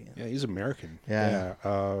Canadian. Yeah, he's American. Yeah.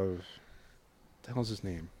 What the hell's his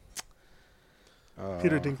name?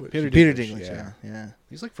 Peter Dinklage. Peter Dinklage. Yeah.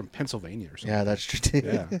 He's like from Pennsylvania or something. Yeah, that's true too.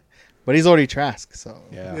 Yeah. But he's already Trask, so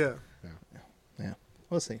Yeah. yeah.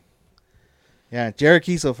 we'll see. Yeah, Jared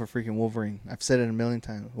Kiesel for freaking Wolverine. I've said it a million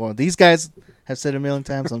times. Well, these guys have said it a million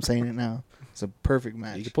times. I'm saying it now. It's a perfect He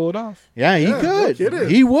match. could pull it off. Yeah, he Yeah, no could. kidding.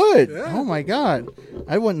 He would. Yeah. Oh my god,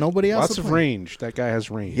 I want nobody else. Lots to of play. range. That guy has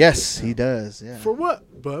range. Yes, he does. Yeah. For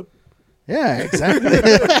what, bub? Yeah, exactly.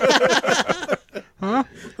 Huh?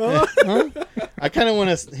 Huh? I kind of want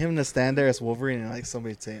him to stand there as Wolverine and like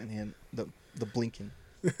somebody saying him the blinking,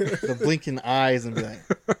 the blinking eyes, and be like,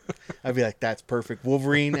 I'd be like, that's perfect,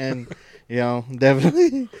 Wolverine, and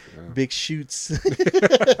definitely big shoots.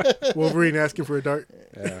 Wolverine asking for a dart.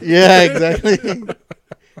 Yeah. Yeah, exactly.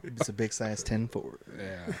 It's a big size 10 forward.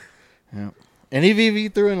 Yeah. Yeah. And if he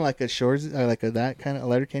threw in like a shorts, or like that kind of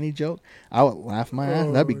Letterkenny joke, I would laugh my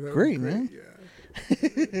ass. That'd be that would great, man. Yeah.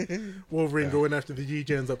 Wolverine going after the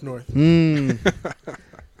G-Gens up north.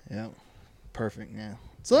 Yeah. Perfect. Yeah.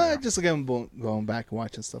 So I just again going back and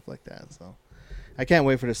watching stuff like that. So I can't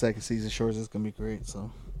wait for the second season. Shores is gonna be great.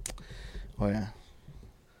 So, oh yeah,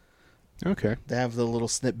 Okay. they have the little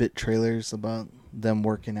snippet trailers about them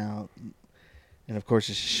working out, and of course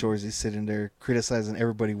it's Shores is sitting there criticizing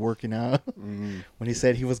everybody working out when he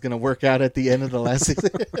said he was gonna work out at the end of the last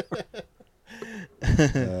season.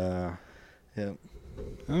 Yeah.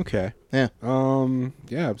 Okay. Yeah.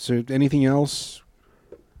 Yeah. So, anything else?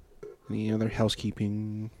 Any other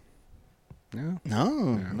housekeeping? No.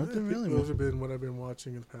 No, Yeah. nothing really. Those have been what I've been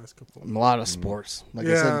watching in the past couple. A lot of sports. Like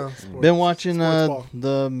I said, Yeah, sports. been watching Sports ball.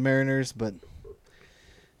 the Mariners, but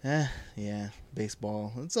yeah,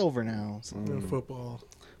 baseball. It's over now. So. Football.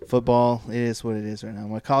 Football, it is what it is right now.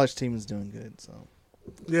 My college team is doing good, so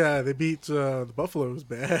Yeah, they beat the Buffaloes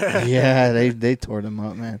bad. yeah, they tore them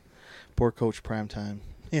up, man. Poor Coach Primetime.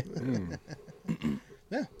 Yeah,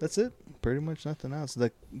 that's it. pretty much nothing else.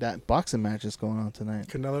 That boxing match is going on tonight.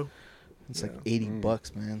 Canelo. It's like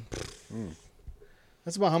 $80, man.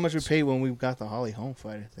 That's about how much we paid when we got the Holly Holm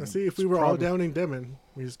fight. I think. Let's see if we were all down in Demon.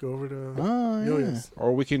 We just go over to Millions.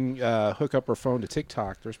 Or we can hook up our phone to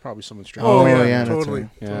TikTok. There's probably someone streaming. Oh, yeah, yeah, that's totally. right.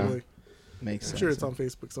 Yeah. Totally. Makes I'm sense. sure it's on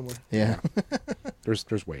Facebook somewhere. Yeah, There's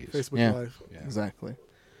ways. Facebook Live. Yeah. exactly.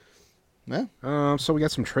 Yeah. So we got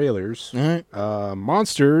some trailers. All right.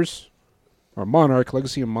 Monsters, or Monarch,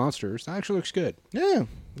 Legacy of Monsters. That actually looks good. Yeah.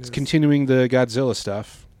 It's continuing the Godzilla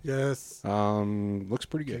stuff. Yes. Looks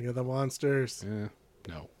pretty good. King of the Monsters. Yeah.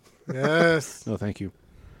 No. Yes. No, thank you.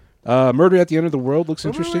 Murder at the End of the World looks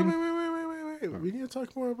interesting. Wait. We need to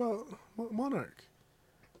talk more about Monarch.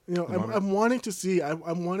 You know, Monarch. I'm wanting to see.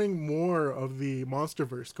 I'm wanting more of the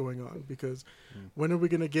MonsterVerse going on because when are we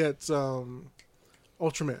gonna get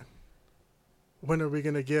Ultraman? When are we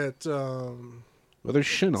gonna get Well, there's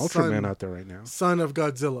Shin Ultraman out there right now. Son of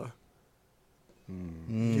Godzilla?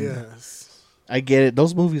 Yes. I get it.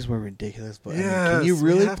 Those movies were ridiculous, but I mean, can you Yes, we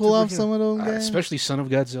really have pull to off bring some of those guys? Especially Son of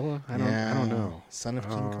Godzilla. I don't know. Son of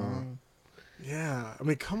King Kong. Yeah. I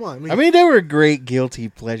mean, come on. I mean, they were great guilty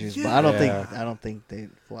pleasures, but I don't Yeah. think they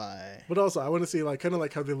fly. But also, I want to see kind of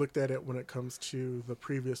like how they looked at it when it comes to the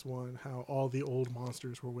previous one, how all the old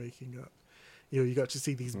monsters were waking up. You know, you got to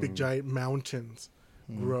see these big giant mountains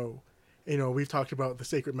grow. You know, we've talked about the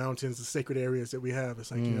sacred mountains, the sacred areas that we have.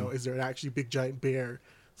 It's like, you know, is there an actually big giant bear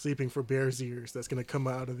sleeping for bear's ears that's going to come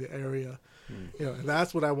out of the area? You know, and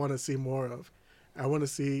that's what I want to see more of. I want to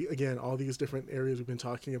see, again, all these different areas we've been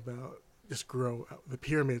talking about just grow. The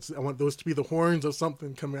pyramids, I want those to be the horns of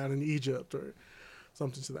something coming out in Egypt or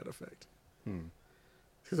something to that effect.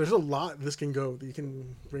 Because there's a lot this can go. You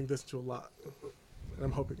can bring this to a lot. And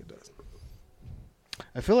I'm hoping it does.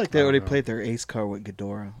 I feel like they already played their ace card with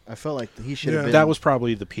Ghidorah. I felt like he should have been. That was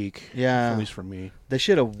probably the peak. Yeah. At least for me. They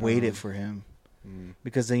should have waited for him.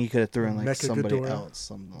 Because then you could have thrown like Mecha somebody Ghidorah. else,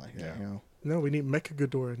 something like that. You know? No, we need Mecha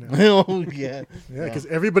Ghidorah now. Oh yeah, Yeah, because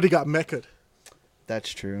everybody got mecha'd. that's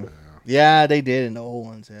true. Yeah, they did in the old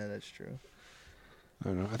ones. Yeah, that's true. I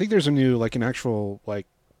don't know. I think there's a new, an actual,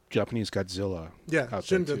 Japanese Godzilla. Yeah, out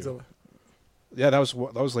Shin there, too. Godzilla. Yeah, that was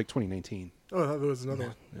 2019. Oh, there was another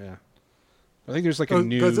one. Yeah. I think there's a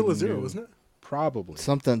new Godzilla Zero, wasn't it? Probably.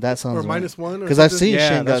 Something that sounds Or right. minus one? Because I've something? seen Yeah,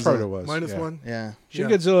 Shin that's what it Godzilla. was. Minus yeah. one? Yeah, Shin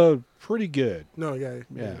Yeah. Godzilla, pretty good. No, yeah.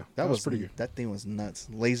 Yeah. that was pretty good. That thing was nuts.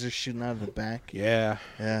 Lasers shooting out of the back. Yeah.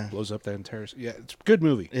 Yeah, Blows up that entire... Yeah, it's a good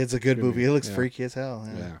movie. it's a good movie. It looks Yeah. freaky as hell.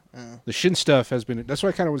 Yeah. The Shin stuff has been... That's why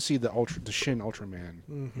I kind of want to see the Shin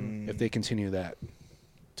Ultraman, if they continue that.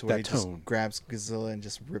 To where that he just tone. grabs Godzilla and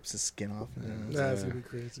just rips his skin off. That's going to be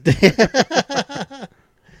crazy.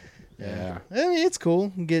 Yeah. I mean, it's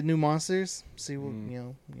cool. You get new monsters. See what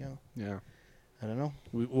Yeah. I don't know.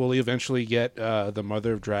 We'll eventually get the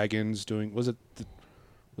Mother of Dragons doing... Was it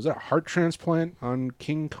a heart transplant on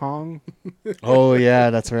King Kong? Oh yeah,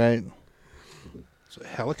 that's right. So a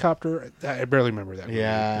helicopter? I barely remember that movie.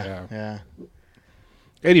 Yeah.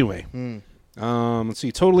 Anyway, let's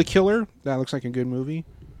see. Totally Killer. That looks like a good movie.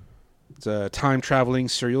 It's a time-traveling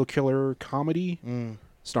serial killer comedy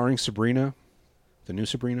starring Sabrina, the new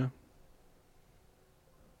Sabrina.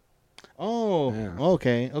 Oh, Yeah.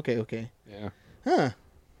 okay. Yeah. Huh.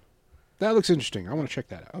 That looks interesting. I want to check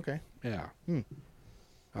that out. Okay. Yeah.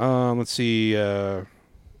 Let's see. I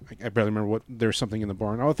barely remember what. There's something in the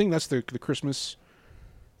barn. Oh, I think that's the Christmas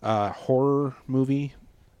horror movie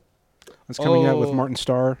that's coming out with Martin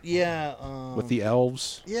Starr Yeah. with the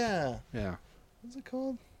elves. Yeah. Yeah. What's it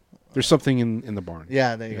called? There's something in the barn.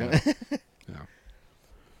 Yeah, there you Yeah. go.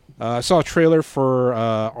 I saw a trailer for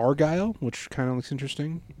Argyle, which kind of looks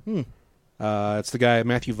interesting. It's the guy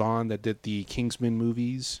Matthew Vaughn that did the Kingsman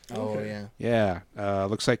movies. Oh yeah. Yeah,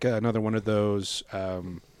 looks like another one of those.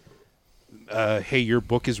 Hey, your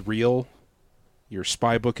book is real, your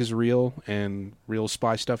spy book is real, and real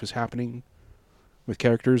spy stuff is happening with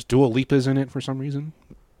characters. Dua Lipa's in it for some reason.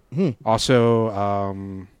 Also,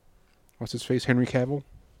 what's his face? Henry Cavill.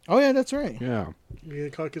 Oh yeah, that's right. Yeah, You going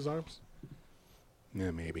to cock his arms? yeah,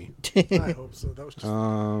 maybe. I hope so. That was just...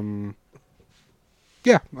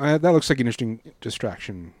 Yeah, that looks like an interesting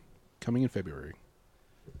distraction coming in February.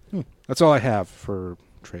 That's all I have for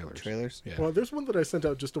trailers. Yeah. Well, there's one that I sent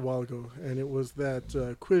out just a while ago, and it was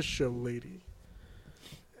that quiz show lady.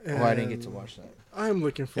 Oh, I didn't get to watch that. I'm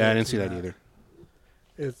looking for. Yeah, I didn't see that either.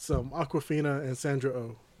 It's Aquafina and Sandra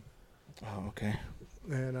Oh, Oh, okay.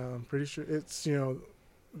 and I'm pretty sure it's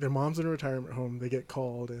their mom's in a retirement home. They get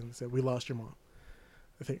called and said, "We lost your mom."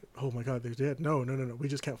 I think, "Oh my God, they're dead." No, we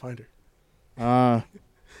just can't find her.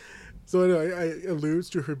 So I alludes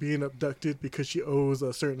to her being abducted because she owes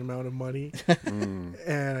a certain amount of money,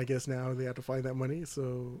 and I guess now they have to find that money.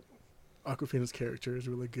 So Aquafina's character is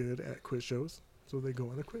really good at quiz shows, so they go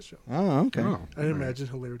on a quiz show. Oh, okay. Oh, I imagine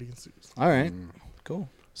hilarity ensues. All right. Cool.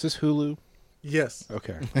 Is this Hulu? Yes,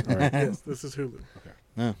 Okay. All right. yes, this is Hulu. Okay.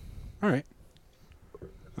 No. All right.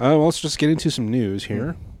 Well, let's just get into some news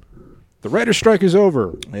here. The writer's strike is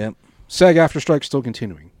over. Yep. SAG-AFTRA strike still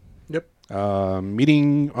continuing. Yep,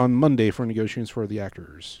 Meeting on Monday for negotiations for the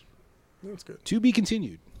actors. that's good. To be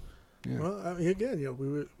continued. Yeah. Well, I mean, again, we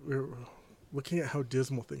were looking at how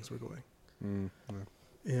dismal things were going.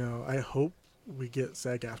 I hope we get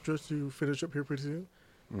SAG-AFTRA to finish up here pretty soon,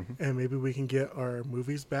 and maybe we can get our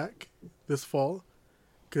movies back this fall.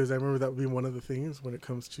 Because I remember that would be one of the things when it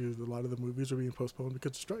comes to a lot of the movies are being postponed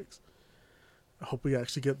because of strikes. I hope we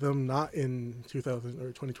actually get them not in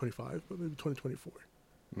 2025, but maybe 2024.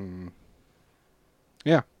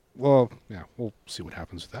 Yeah. Well, yeah, we'll see what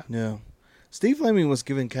happens with that. Yeah. Steve Fleming was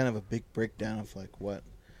given kind of a big breakdown of like what,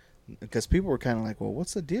 because people were kind of like, well,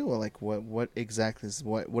 what's the deal? Like, what exactly is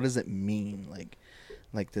what does it mean?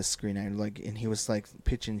 Like this screenwriter, like, and he was like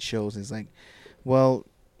pitching shows. He's like, well,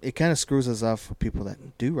 it kind of screws us off for people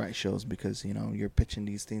that do write shows because, you're pitching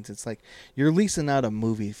these things. It's like you're leasing out a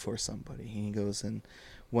movie for somebody. And he goes, and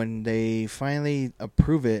when they finally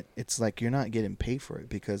approve it, it's like you're not getting paid for it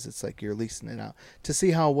because it's like you're leasing it out to see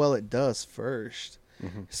how well it does first.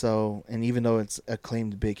 So, and even though it's a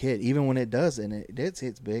claimed big hit, even when it does, and it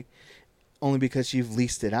hits big, only because you've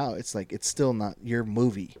leased it out, it's like it's still not your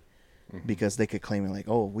movie. Because they could claim it like,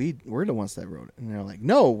 oh, we're the ones that wrote it. And they're like,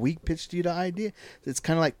 no, we pitched you the idea. It's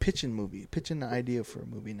kind of like pitching the idea for a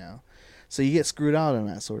movie now. So you get screwed out on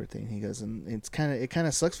that sort of thing. He goes, and it kind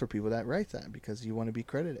of sucks for people that write that because you want to be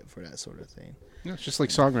credited for that sort of thing. Yeah, it's just like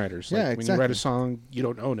songwriters. Like Yeah, when you write a song, you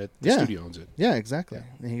don't own it. The studio owns it. Yeah, exactly. Yeah.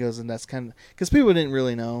 And he goes, and that's kind of, because people didn't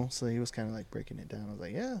really know. So he was kind of like breaking it down. I was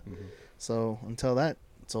like, yeah. So until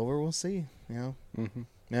it's over, we'll see. Yeah.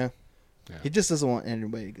 Yeah. He just doesn't want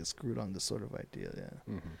anybody to get screwed on this sort of idea.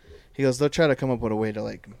 Yeah. He goes, they'll try to come up with a way to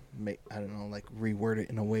like make, I don't know, like reword it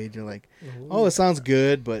in a way to like, oh, it sounds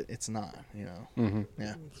good, but it's not. Yeah.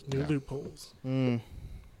 It's new loopholes. Yeah.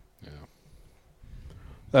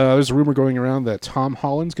 There's a rumor going around that Tom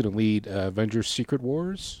Holland's going to lead Avengers: Secret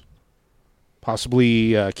Wars,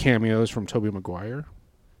 possibly cameos from Tobey Maguire.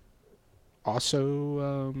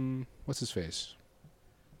 Also, what's his face?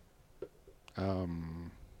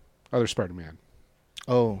 Other Spider-Man.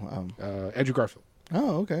 Andrew Garfield.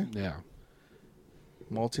 Oh, okay. Yeah.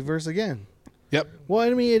 Multiverse again. Yep. Well,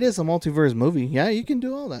 I mean, it is a multiverse movie. Yeah, you can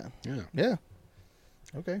do all that. Yeah. Yeah.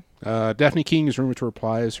 Okay. Daphne King is rumored to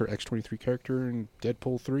reply as her X-23 character in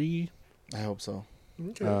Deadpool 3. I hope so.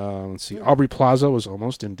 Okay. Let's see. Aubrey Plaza was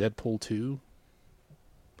almost in Deadpool 2.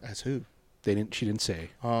 As who? She didn't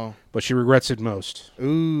say. Oh. But she regrets it most.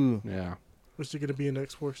 Ooh. Yeah. Was she going to be in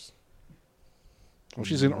X-Force? Well,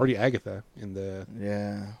 she's in already Agatha in the...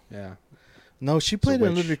 Yeah. No, she played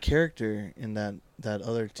another character in that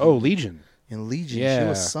other team. Oh, Legion. In Legion. Yeah. She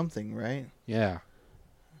was something, right? Yeah.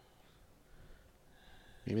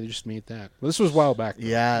 Maybe they just made that. Well, this was a while back, though.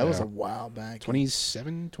 Yeah, it was a while back.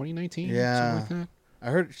 2019? Yeah. Something like that?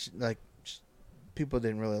 I heard, people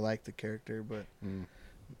didn't really like the character, but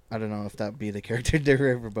I don't know if that'd be the character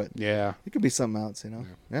forever, but yeah. It could be something else,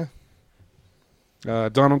 Yeah.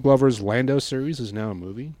 Donald Glover's Lando series is now a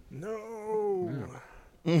movie. No.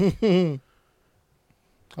 Yeah.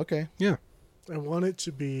 Okay. Yeah. I want it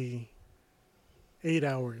to be 8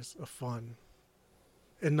 hours of fun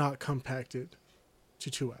and not compacted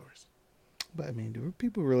to 2 hours. But I mean, do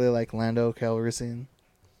people really like Lando Calrissian?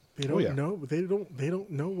 They don't know. They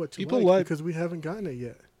don't know what to People like because we haven't gotten it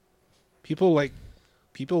yet. People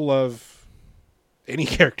love any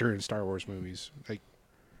character in Star Wars movies. Like,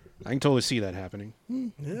 I can totally see that happening.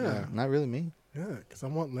 Yeah. Not really me. Yeah, because I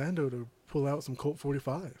want Lando to pull out some Colt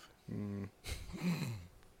 45.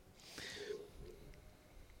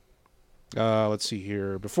 Let's see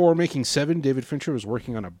here. Before making Seven, David Fincher was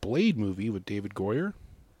working on a Blade movie with David Goyer.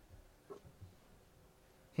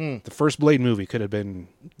 The first Blade movie could have been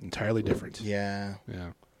entirely different. Yeah.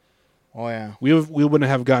 Yeah. Oh, yeah. We wouldn't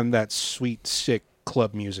have gotten that sweet, sick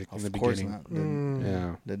club music in the Of course beginning. not.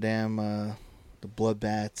 Yeah. The damn the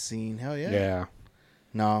bloodbath scene. Hell yeah. Yeah.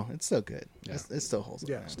 No, it's still good. Yeah. It still holds up.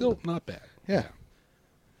 Yeah. Still not bad. Yeah.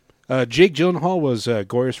 Jake Gyllenhaal was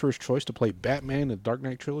Goyer's first choice to play Batman in the Dark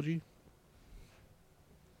Knight trilogy.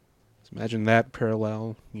 So imagine that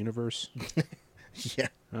parallel universe. Yeah.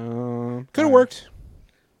 Could have worked.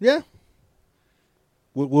 Yeah.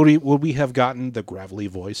 Would we have gotten the gravelly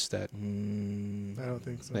voice that I don't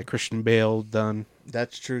think so. that Christian Bale done?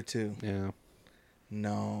 That's true too. Yeah.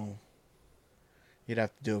 No. You'd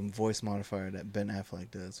have to do a voice modifier that Ben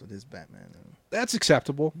Affleck does with his Batman. That's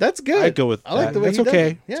acceptable. That's good. I'd go with I like that. the way That's he does okay.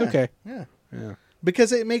 it. Yeah. It's okay. Yeah. Yeah.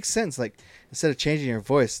 Because it makes sense. Like, instead of changing your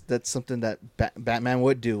voice, that's something that Batman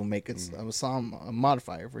would do. Make it a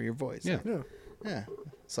modifier for your voice. Yeah. Yeah. Yeah.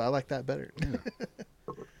 So I like that better.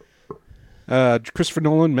 Christopher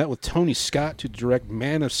Nolan met with Tony Scott to direct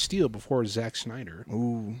Man of Steel before Zack Snyder.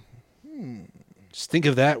 Ooh. Just think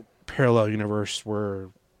of that parallel universe where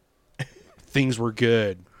things were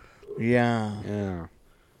good. Yeah. Yeah.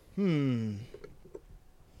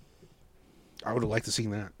 I would have liked to see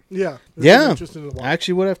that. Yeah. Yeah. Interesting to watch. I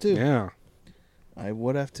actually would have too. Yeah. I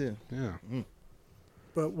would have too. Yeah.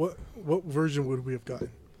 But what version would we have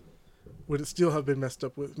gotten? Would it still have been messed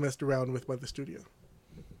around with by the studio?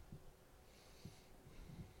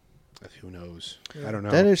 Who knows? Yeah. I don't know.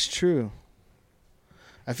 That is true.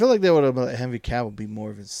 I feel like they would have let Henry Cavill be more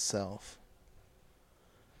of himself.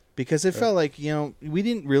 Because it felt like, we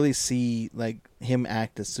didn't really see like him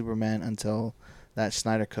act as Superman until that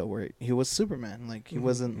Snyder cut where he was Superman. Like he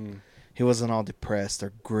wasn't all depressed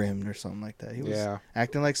or grim or something like that. He was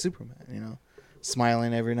acting like Superman,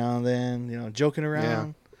 smiling every now and then, joking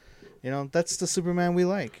around. That's the Superman we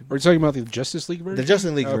like. Are you talking about the Justice League version? The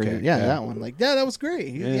Justice League version. Okay. Yeah, that one. Like, that was great.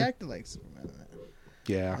 He acted like Superman.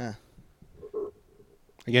 Yeah.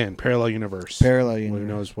 Again, parallel universe. Parallel Who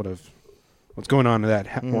universe. knows what's going on in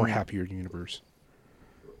that more happier universe.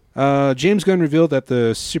 James Gunn revealed that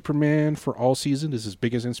the Superman for All Season is his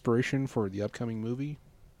biggest inspiration for the upcoming movie.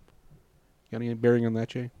 Got any bearing on that,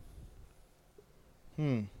 Jay?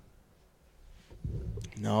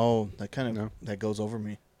 No, that goes over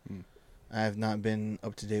me. I have not been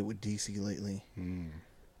up to date with DC lately.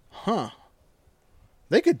 Huh.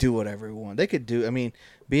 They could do whatever they want. They could do,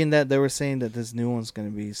 being that they were saying that this new one's going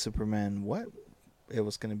to be Superman, what? It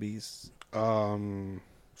was going to be...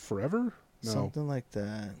 Forever? No. Something like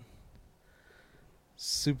that.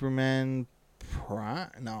 Superman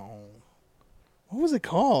Prime? No. What was it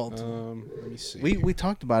called? Let me see. We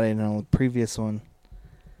talked about it in a previous one.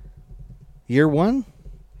 Year one?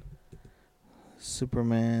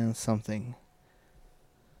 Superman something.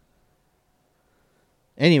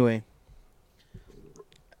 Anyway.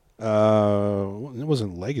 It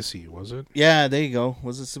wasn't Legacy, was it? Yeah, there you go.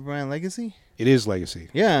 Was it Superman Legacy? It is Legacy.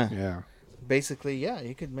 Yeah. Yeah. Basically, yeah,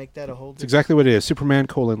 you could make that a whole... It's exactly what it is. Superman :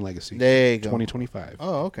 Legacy. There you go. 2025.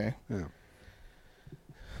 Oh, okay.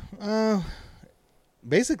 Yeah.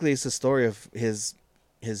 Basically, it's the story of his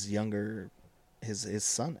younger... His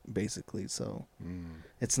son, basically. So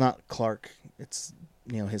it's not Clark. It's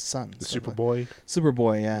his son. The Superboy.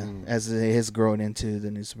 Superboy, yeah. As it has grown into the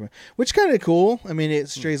new Superman, which kind of cool. It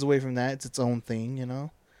strays away from that. It's its own thing,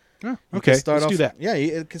 Oh, okay, let's do that. Yeah,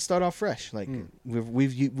 it could start off fresh. Like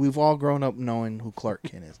we've all grown up knowing who Clark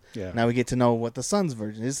Kent is. Yeah. Now we get to know what the son's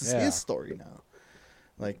version is. His story now.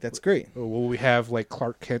 Like that's great. Will we have like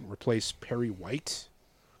Clark Kent replace Perry White?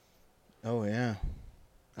 Oh yeah.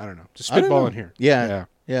 I don't know. Just spitballing here. Yeah.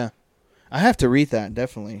 I have to read that,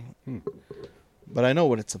 definitely. But I know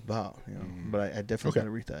what it's about. But I definitely got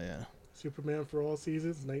to read that, yeah. Superman for All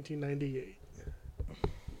Seasons, 1998.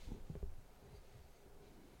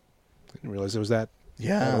 I didn't realize it was that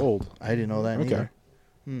old. I didn't know that either.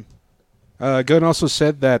 Gunn also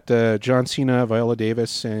said that John Cena, Viola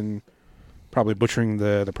Davis, and probably butchering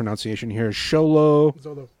the pronunciation here, Xolo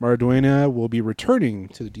Maridueña will be returning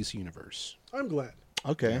to the DC Universe. I'm glad.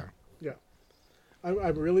 Okay. Yeah. I'm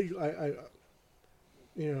really,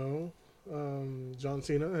 John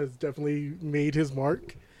Cena has definitely made his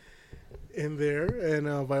mark in there.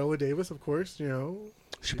 And Viola Davis, of course,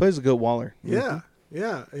 She plays a good Waller. Yeah.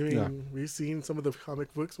 Yeah. We've seen some of the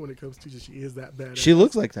comic books when it comes to she is that bad. She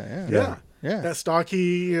looks like that, yeah. Yeah. That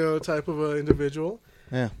stocky, type of individual.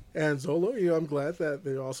 Yeah. And Xolo, I'm glad that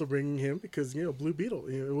they're also bringing him because, Blue Beetle,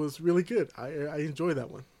 it was really good. I enjoy that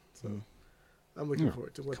one. So I'm looking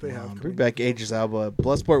forward to what they have. Bring back Idris Elba.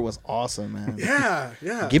 Bloodsport was awesome, man.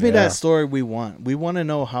 Yeah. Give me that story we want. We want to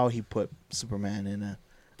know how he put Superman in a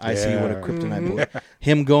ICU with a kryptonite bullet.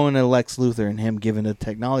 Him going to Lex Luthor and him giving the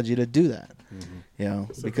technology to do that. So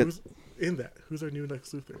because who's in that? Who's our new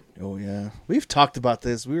Lex Luthor? Oh yeah, we've talked about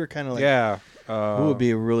this. We were kind of like, who would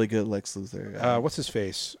be a really good Lex Luthor? What's his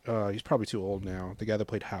face? He's probably too old now. The guy that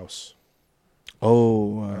played House.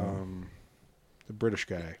 The British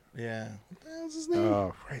guy. Yeah. What the hell's his name?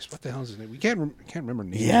 Oh Christ! What the hell is his name? We can't remember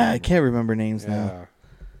names. Yeah, anymore. I can't remember names now.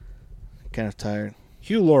 Kind of tired.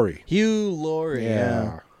 Hugh Laurie.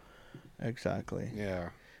 Yeah. Exactly. Yeah.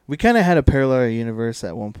 We kind of had a parallel universe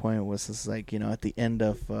at one point. It was just like, at the end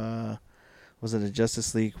of, was it a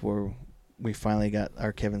Justice League where we finally got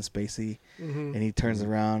our Kevin Spacey, and he turns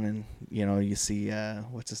around and, you see,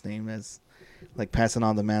 what's his name, as like passing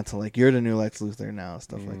on the mantle, like you're the new Lex Luthor now,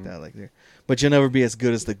 stuff like that. Like, but you'll never be as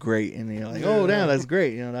good as the great, and you're like, oh damn, that's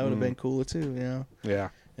great. That would have been cooler too. Yeah.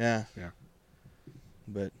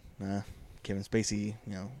 But Kevin Spacey,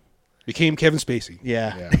 became Kevin Spacey.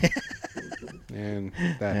 Yeah. And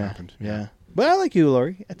that happened. Yeah. But I like you,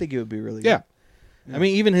 Laurie. I think it would be really good. I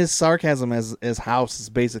mean, even his sarcasm as House is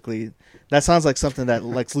basically, that sounds like something that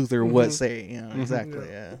Lex Luthor would say. Exactly.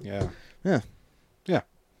 Yeah.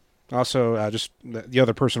 Also, just the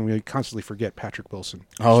other person we constantly forget, Patrick Wilson.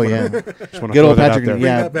 Oh, yeah. Good old Patrick. Bring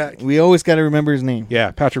that back. We always got to remember his name.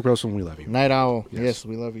 Yeah, Patrick Wilson, we love you. Night Owl. Yes,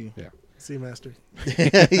 we love you. Yeah. Sea Master.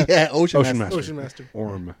 Yeah, Ocean Master. Ocean Master.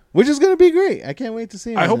 Orm. Which is going to be great. I can't wait to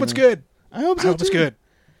see him. I hope it's good. I hope so, it's good.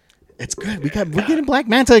 It's good. We're getting Black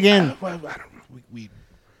Manta again. Well, I don't know. We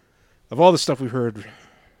of all the stuff we've heard for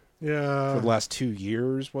Yeah. the last 2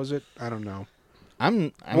 years, was it? I don't know.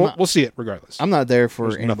 We'll see it regardless. I'm not there for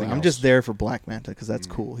There's anything. nothing I'm else. just there for Black Manta because that's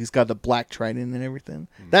cool. He's got the black trident and everything.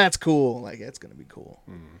 That's cool. Like, it's going to be cool.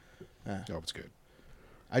 I hope it's good.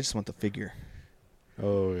 I just want the figure.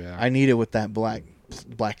 Oh, yeah. I need it with that black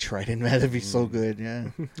trident, man. That'd be so good,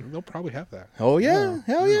 yeah. They'll probably have that. Oh, yeah.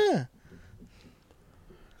 Hell yeah.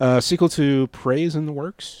 Sequel to Prey's in the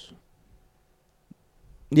works.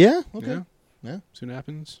 Yeah, okay. Yeah. Soon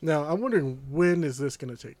happens. Now, I'm wondering, when is this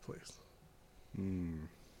going to take place?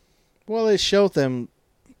 Well, it showed them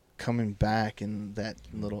coming back in that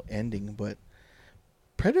little ending, but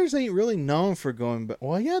Predators ain't really known for going back.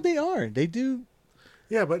 Well, yeah, they are. They do.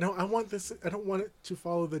 Yeah, but no, I don't want it to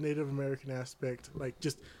follow the Native American aspect, like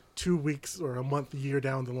just 2 weeks or a month, a year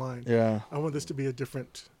down the line. Yeah. I want this to be a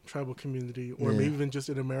different tribal community, or maybe even just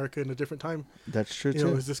in America in a different time. That's true, You know,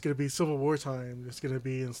 too. is this going to be Civil War time? Is this going to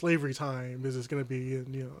be in slavery time? Is this going to be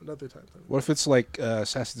in, another time? What if it's like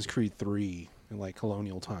Assassin's Creed 3 in like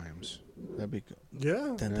colonial times? That'd be good.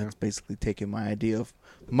 Yeah. Then that's basically taking my idea of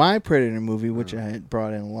my Predator movie, which I had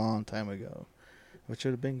brought in a long time ago, which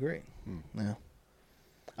would have been great. Yeah.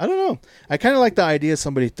 I don't know. I kind of like the idea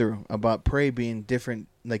somebody threw about Prey being different,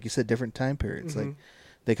 like you said, different time periods. Like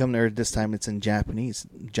they come to Earth this time, it's in Japanese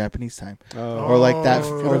time, or like that,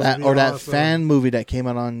 or that awesome. fan movie that came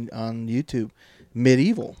out on YouTube,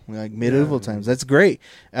 medieval times. That's great.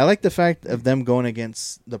 I like the fact of them going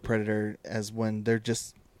against the Predator as when they're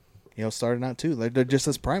just, starting out too. Like they're just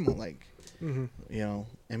as primal, like and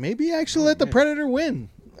maybe actually let the Predator win.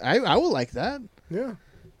 I would like that. Yeah.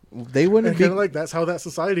 They wouldn't be kind of like that's how that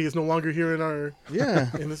society is no longer here in our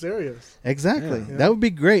in this area. Exactly. Yeah. That would be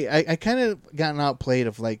great. I kind of gotten outplayed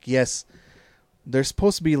of like, yes, they're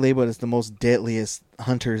supposed to be labeled as the most deadliest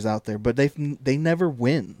hunters out there, but they never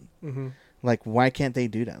win. Like, why can't they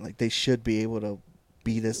do that? Like, they should be able to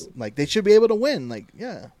be this. Like, they should be able to win. Like,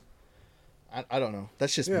 yeah. I don't know.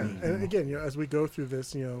 That's just me. And again, as we go through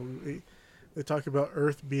this, they talk about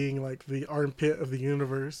Earth being like the armpit of the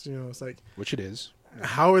universe. It's like, Which it is.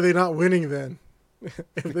 how are they not winning then?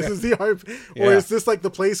 If this is the armpit, or is this like the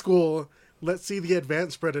play school? Let's see the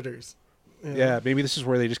advanced predators. Yeah, maybe this is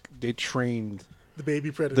where they trained the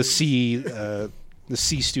baby predators. the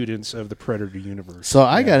C students of the Predator universe. So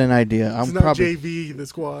I got an idea. It's not JV the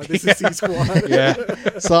squad. This is C squad. Yeah.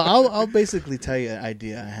 So I'll basically tell you an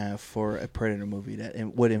idea I have for a Predator movie that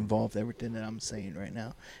would involve everything that I'm saying right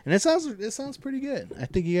now, and it sounds pretty good. I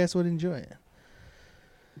think you guys would enjoy it.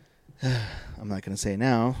 I'm not going to say it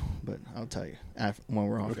now, but I'll tell you when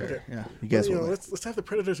we're off air. Yeah, you guys will. Let's have the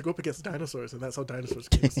Predators go up against dinosaurs, and that's how dinosaurs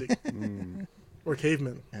came extinct. Or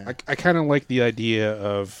cavemen. Yeah. I kind of like the idea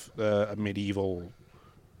of a medieval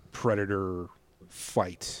Predator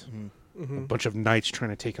fight. A bunch of knights trying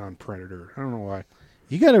to take on Predator. I don't know why.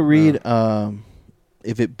 You got to read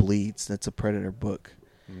If It Bleeds. That's a Predator book.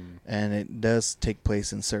 And it does take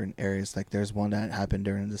place in certain areas. Like there's one that happened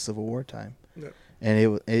during the Civil War time. Yep.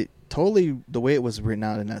 And it totally, the way it was written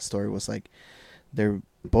out in that story was like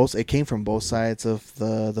it came from both sides of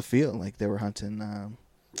the field. Like they were hunting,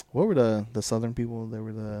 what were the Southern people? They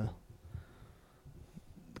were the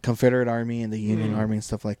Confederate Army and the Union Army and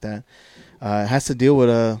stuff like that. It has to deal with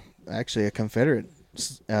a Confederate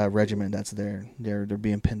regiment that's there. They're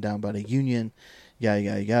being pinned down by the Union,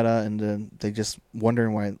 yada, and then they just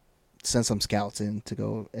wondering why send some scouts in to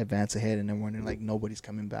go advance ahead, and they're wondering like nobody's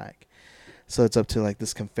coming back. So it's up to like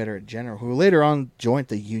this Confederate general who later on joined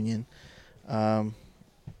the Union.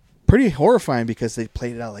 Pretty horrifying because they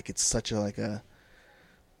played it out like it's such a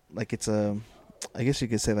I guess you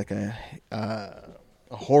could say like a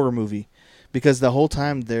horror movie, because the whole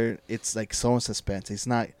time it's like so in suspense.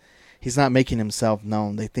 He's not making himself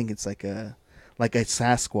known. They think it's like a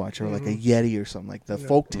Sasquatch or like a Yeti or something, like the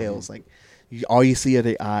folk tales. Like all you see are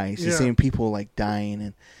the eyes. You're seeing people like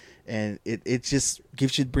dying, and it just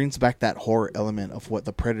brings back that horror element of what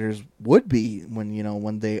the predators would be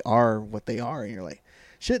when they are what they are, and you're like,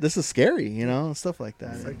 shit, this is scary, stuff like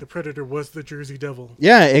that. It's like the Predator was the Jersey Devil.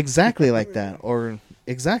 Yeah, exactly like that, or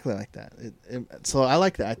exactly like that. So I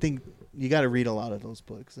like that. I think you got to read a lot of those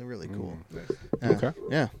books. They're really cool. Okay.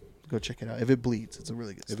 Yeah, go check it out. If It Bleeds, it's a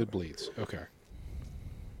really good story. If It Bleeds. Okay.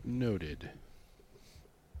 Noted.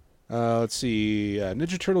 Let's see.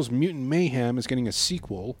 Ninja Turtles Mutant Mayhem is getting a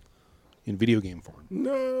sequel in video game form.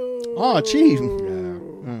 No. Oh, gee.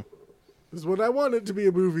 Yeah. This is what I wanted to be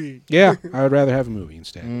a movie. Yeah, I would rather have a movie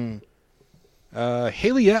instead.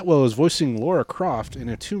 Haley Atwell is voicing Lara Croft in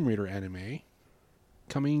a Tomb Raider anime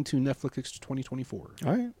coming to Netflix 2024.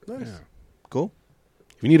 All right. Nice. Yeah. Cool.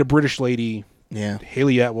 If you need a British lady, Yeah.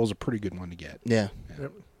 Haley Atwell's a pretty good one to get. Yeah.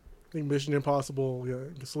 Yep. I think Mission Impossible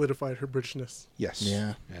solidified her Britishness. Yes.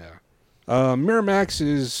 Yeah. Miramax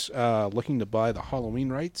is looking to buy the Halloween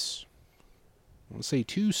rights. I want to say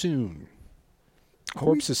too soon.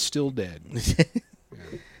 Corpse is still dead.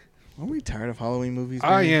 Are we tired of Halloween movies?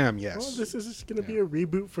 I man? am, yes. Well, this is just going to be a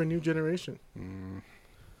reboot for a new generation.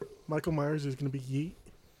 Michael Myers is going to be Yeet.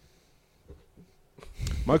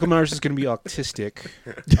 Michael Myers is going to be autistic.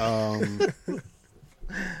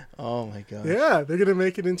 Oh my god. Yeah, they're going to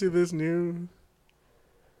make it into this new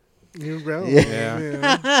realm.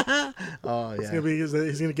 Yeah. Oh He's yeah.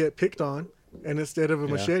 going to get picked on, and instead of a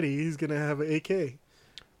machete, he's going to have an AK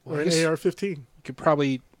or an AR-15. Could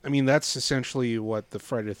probably, that's essentially what the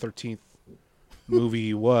Friday the 13th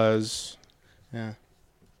movie was. Yeah.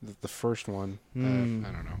 The first one. I don't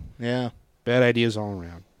know. Yeah. Bad ideas all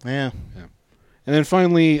around. Yeah. And then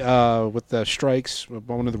finally, with the strikes,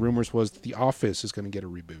 one of the rumors was that The Office is going to get a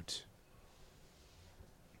reboot.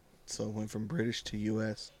 So it went from British to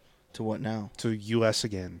U.S. to what now? To U.S.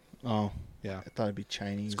 again. Oh. Yeah. I thought it'd be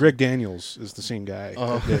Chinese. Greg Daniels is the same guy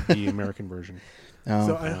that did the American version. Oh,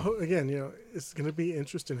 So I hope again, it's going to be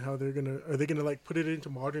interesting how are they going to like put it into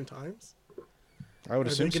modern times? I would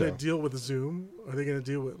assume Are they going so. to deal with Zoom? Are they going to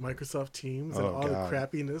deal with Microsoft Teams and all the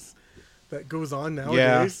crappiness that goes on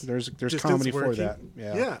nowadays? Yeah, there's Distance comedy for working?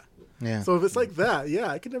 that. Yeah. So if it's like that,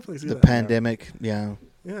 I could definitely see the that. pandemic. Yeah.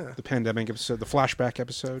 Yeah. The pandemic episode, the flashback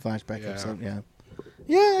episode. Episode. Yeah.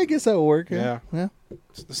 Yeah, I guess that would work. Yeah. Yeah.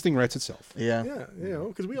 This thing writes itself. Yeah. Yeah.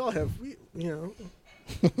 Because we all have,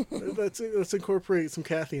 let's incorporate some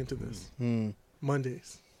Kathy into this.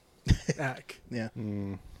 Mondays. Ack. Yeah.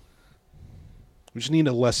 We just need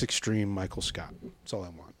a less extreme Michael Scott. That's all I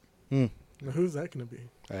want. Now, who's that going to be?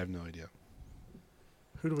 I have no idea.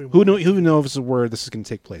 Who do we want? Who knows where this is going to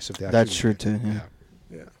take place? If they actually That's true make it. too. Yeah.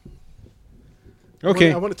 Yeah.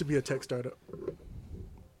 Okay. I want it to be a tech startup.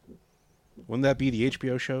 Wouldn't that be the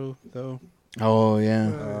HBO show though? Oh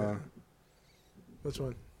yeah. Which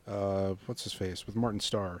one? What's his face with Martin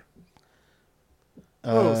Starr?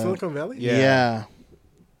 Silicon Valley? Yeah.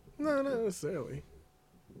 No, not necessarily.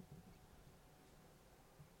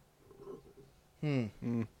 I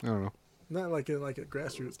don't know. Not like a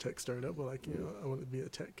grassroots tech startup, but I want it to be a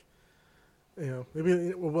tech.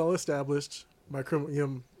 Maybe well established,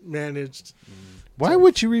 managed. Why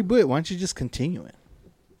would you reboot it? Why don't you just continue it?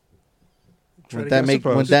 Would that make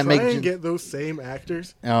and get those same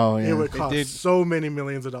actors? Oh yeah. It would cost so many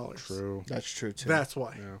millions of dollars. True. That's true too. That's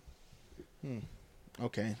why. Yeah.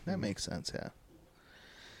 Okay, that makes sense. Yeah.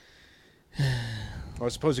 Well, I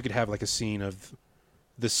suppose you could have like a scene of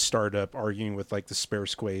this startup arguing with like the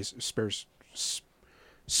Squarespace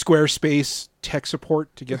tech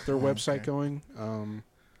support to get their website going. Who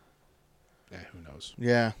knows?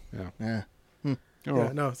 Yeah. Yeah.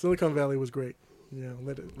 Yeah. No, Silicon Valley was great.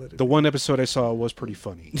 Let it. The one episode I saw was pretty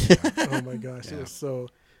funny. Oh my gosh, it was so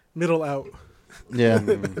middle out. Yeah.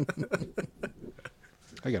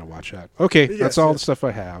 I gotta watch that. Okay, that's all the stuff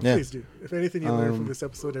I have. Yeah. Please do. If anything you learn from this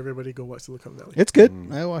episode, everybody go watch Silicon Valley. It's good.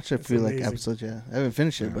 I watched a few amazing. episodes. Yeah, I haven't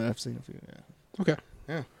finished it, but I've seen a few. Yeah. Okay.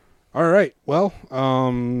 Yeah. All right. Well,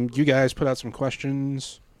 you guys put out some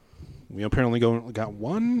questions. We apparently got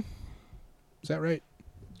one. Is that right?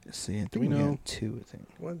 Let's see, I think we know? got two. I think.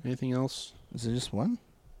 One Anything else? Is it just one?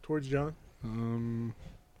 towards John.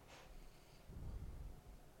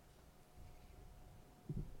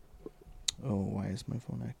 Oh, why is my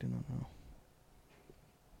phone acting up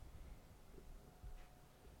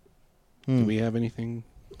now? Do we have anything?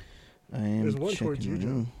 I am There's one checking towards you, right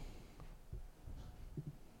John.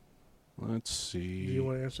 now. Let's see. Do you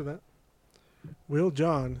want to answer that? Will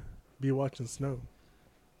John be watching snow?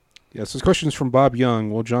 Yes, this question is from Bob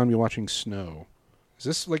Young. Will John be watching Snow? Is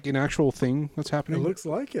this like an actual thing that's It happening? looks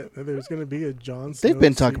like it. There's going to be a Jon Snow They've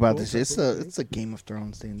been talking about sequel this. type of thing. It's a Game of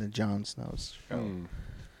Thrones thing, the Jon Snow show. Hmm.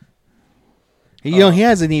 You know, he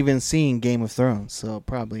hasn't even seen Game of Thrones, so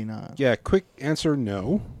probably not. Yeah, quick answer,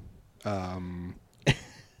 no.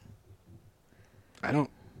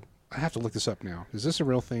 I have to look this up now. Is this a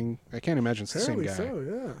real thing? I can't imagine it's the same Apparently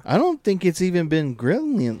guy. so, yeah. I don't think it's even been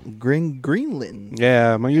greenlit.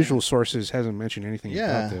 Yeah, my usual sources hasn't mentioned anything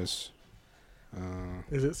Yeah. about this.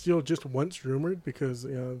 Is it still just once rumored? Because,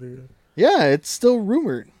 you know, Yeah, it's still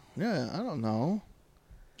rumored. Yeah, I don't know.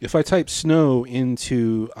 If I type Snow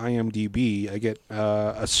into IMDb, I get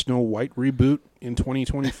a Snow White reboot in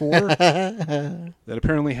 2024 that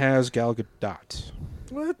apparently has Gal Gadot.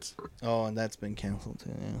 what? Oh, and that's been canceled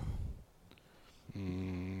too.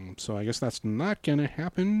 Yeah. So I guess that's not going to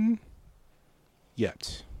happen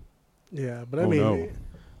yet. Yeah, but I Oh, mean, no.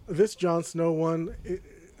 this Jon Snow one,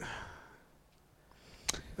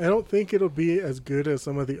 I don't think it'll be as good as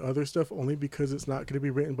some of the other stuff, only because it's not going to be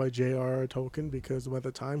written by J.R.R. Tolkien, because by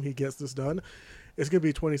the time he gets this done, it's going to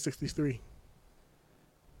be 2063.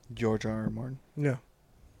 George R. R. Martin. Yeah.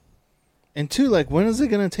 And two, like, when is it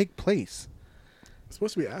going to take place? It's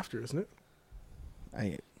supposed to be after, isn't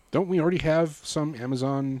it? Don't we already have some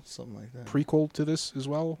Amazon Something like that. prequel to this as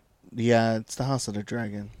well? Yeah, it's the House of the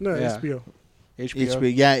Dragon. No, Yeah. HBO.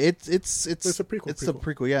 HBO. Yeah, it's It's a prequel. It's the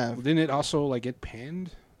prequel. Yeah. Didn't it also like get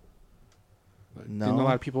panned? No. Didn't a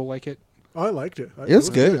lot of people like it? Oh, I liked it. It was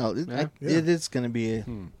good. Yeah. It is going to be a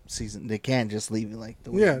Hmm. season. They can't just leave it like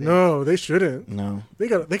the way Yeah, they did. no, they shouldn't. No. They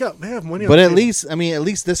have money. But on the at table.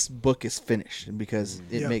 least this book is finished because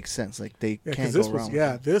it Yeah. makes sense. Like they Yeah, can't because go this wrong. was with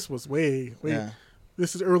it. this was way. Yeah.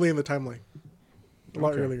 This is early in the timeline. A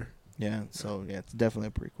lot Okay. earlier. Yeah. So yeah, it's definitely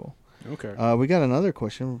a prequel. Okay. We got another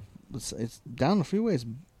question. It's down a few ways.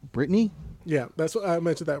 Brittany. Yeah, that's what I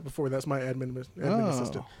mentioned that before. That's my admin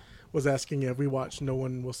assistant was asking if we watched No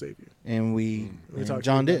One Will Save You. And We and talked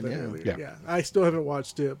John about did. that Yeah. earlier. Yeah. I still haven't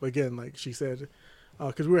watched it, but again, like she said,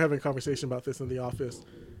 because we were having a conversation about this in the office,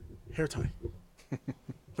 hair tie.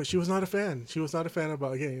 But she was not a fan. She was not a fan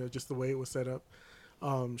about, again, just the way it was set up.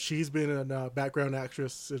 She's been a background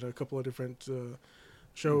actress in a couple of different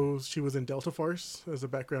shows. She was in Delta Force as a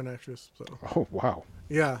background actress. So Oh, wow.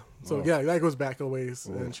 yeah, so Wow. yeah, that goes back a ways.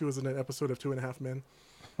 Ooh. And she was in an episode of 2.5 Men.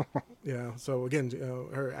 Yeah, so again,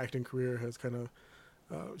 her acting career has kind of.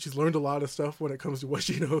 She's learned a lot of stuff when it comes to what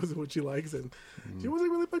she knows and what she likes, and she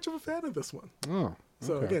wasn't really much of a fan of this one. Oh.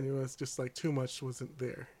 So okay. again, it's just like too much wasn't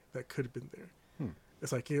there that could have been there. Hmm.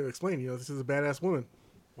 It's like, explain, this is a badass woman.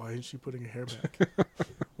 Why isn't she putting her hair back?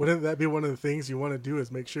 Wouldn't that be one of the things you want to do?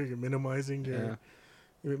 Is make sure you're minimizing your,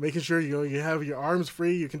 making sure you have your arms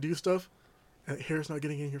free, you can do stuff, and hair's not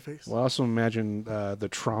getting in your face. Well, I also imagine the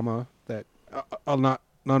trauma that not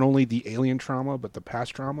only the alien trauma, but the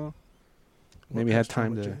past trauma. Maybe had past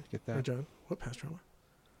time trauma, to Jay? get Hey, that. John, what past trauma?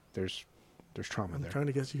 There's trauma I'm there. trying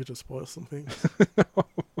to guess you to spoil some things.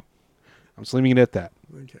 I'm just leaving it at that.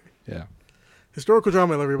 Okay. Yeah. Historical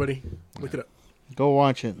drama, everybody. Look it up. Go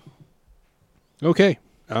watch it. Okay.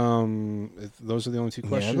 Those are the only two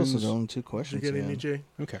questions. Yeah, those are the only two Did questions. you get yeah. any, Jay?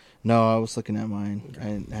 Okay. No, I was looking at mine.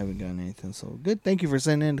 I haven't gotten anything. So good. Thank you for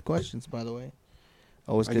sending in the questions, by the way.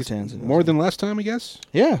 Always I good guess to answer. more than last time, I guess.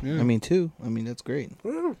 Yeah. Yeah. I mean, two. I mean, that's great.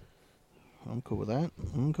 Woo. I'm cool with that.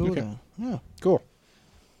 I'm cool with Okay. that. Yeah. Cool.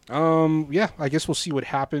 Yeah, I guess we'll see what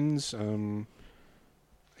happens.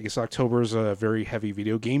 I guess October is a very heavy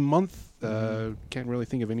video game month. Can't really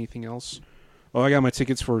think of anything else. Oh, I got my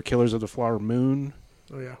tickets for Killers of the Flower Moon.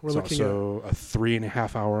 Oh yeah, we're It's looking also a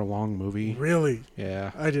 3.5 hour long movie. at. Really,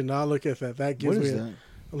 Yeah. I did not look at that. That gives What me is that?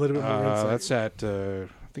 a little bit more insight. That's at I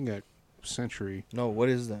think at Century. No, what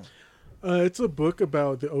is that? It's a book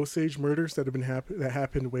about the Osage murders that that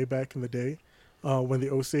happened way back in the day, when the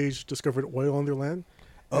Osage discovered oil on their land,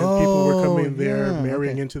 and people were coming there, yeah,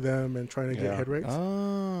 marrying okay. into them, and trying to get Yeah. head rights.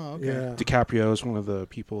 Oh, okay. Yeah. DiCaprio is one of the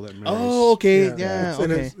people that marries. Oh, okay. Yeah. Yeah.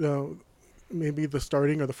 And Okay. it's, maybe the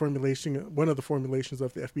starting or the formulation, one of the formulations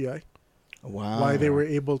of the FBI, Wow. why they were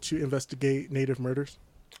able to investigate native murders.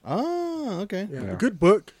 Oh, okay. Yeah, Yeah. good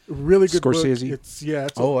book, really good Scorsese? book.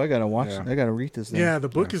 It's Oh, I gotta watch. Yeah. I gotta read this. Now. yeah, the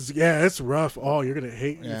book is it's rough. Oh, you're gonna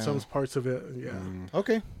hate Yeah. some parts of it. Yeah,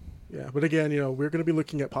 Okay. yeah. But again, we're gonna be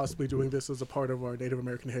looking at possibly doing this as a part of our Native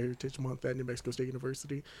American Heritage Month at New Mexico State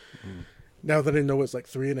University. Now that I know it's like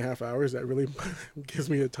 3.5 hours, that really gives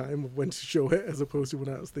me a time of when to show it as opposed to when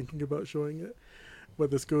I was thinking about showing it. But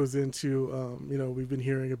this goes into, we've been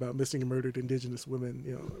hearing about missing and murdered Indigenous women.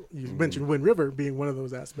 You mentioned Wind River being one of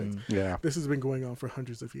those aspects. Yeah. This has been going on for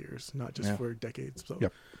hundreds of years, not just Yeah. for decades. So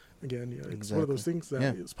Yep. again, it's one of those things that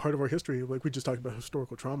is part of our history. Like we just talked about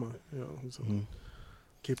historical trauma. So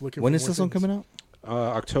keep looking. When for is this one coming out?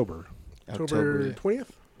 October 20th.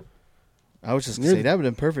 I was just gonna say that would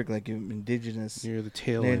have been perfect. Like Indigenous near the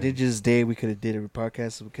tail end. end. Indigenous Day, we could have did a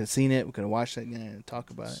podcast. We could have seen it. We could have watched it again and talk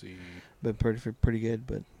about it. Been pretty good.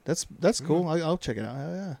 But that's cool. I'll check it out.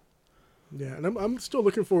 Yeah. Yeah, and I'm still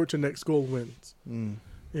looking forward to next Gold Wins.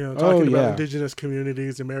 Talking about Indigenous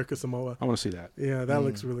communities, America Samoa. I want to see that. Yeah, that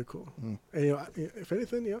looks really cool. And if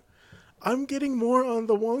anything, I'm getting more on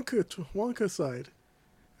the Wonka side.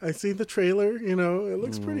 I see the trailer. It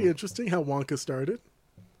looks pretty interesting how Wonka started.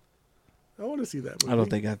 I want to see that movie. I don't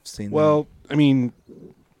think I've seen that. Well, I mean,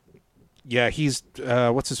 yeah, he's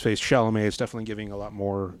what's his face? Chalamet is definitely giving a lot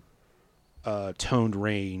more toned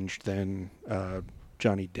range than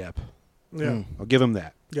Johnny Depp. Yeah, I'll give him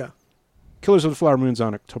that. Yeah. Killers of the Flower Moon's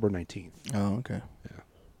on October 19th. Oh, okay.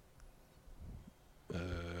 Yeah.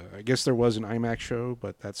 I guess there was an IMAX show,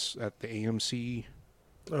 but that's at the AMC.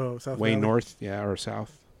 Oh, South way Valley. north, or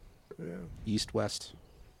south. Yeah. East, west.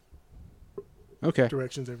 Okay.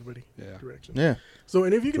 Directions, everybody. Yeah. Directions. Yeah. So,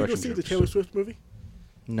 any of you going to go Direction see the jokes. Taylor Swift movie?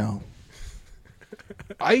 No.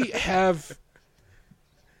 I have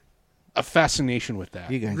a fascination with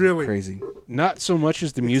that. You guys Really? are crazy. Not so much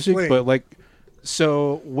as the music, Explain. but like,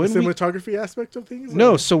 so when The we cinematography aspect of things?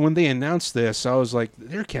 no, Or- so when they announced this, I was like,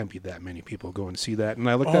 there can't be that many people going to see that, and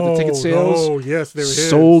I looked at the ticket sales. Oh, yes, there it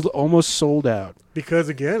is. Almost sold out. Because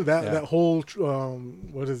again, Yeah. that whole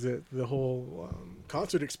what is it? The whole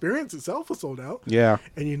concert experience itself was sold out, Yeah,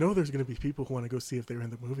 and there's going to be people who want to go see if they're in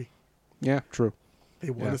the movie. yeah, true. They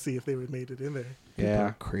want Yeah. to see if they made it in there. People Yeah,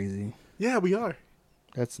 are crazy. Yeah, we are.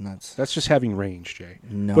 That's nuts. that's just having range, Jay.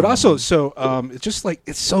 No. But also, so it's just like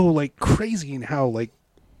it's so like crazy in how like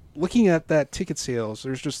looking at that ticket sales,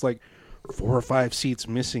 there's just like 4 or 5 seats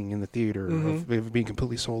missing in the theater of it being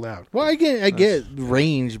completely sold out. Well, I get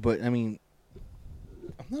range, but I mean,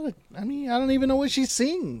 I don't even know what she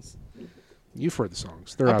sings. You've heard the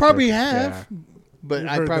songs. They're I out probably there. have, Yeah. but You've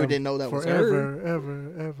I heard probably them didn't know that was forever,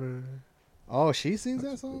 her. ever. Oh, she sings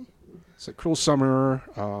that song? It's like Cruel Summer.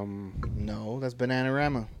 No, that's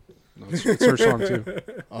Bananarama. No, it's her song too.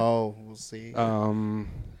 Oh, we'll see. Um,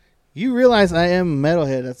 You realize I am a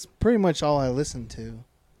metalhead. That's pretty much all I listen to.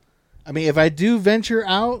 I mean, if I do venture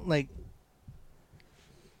out, like...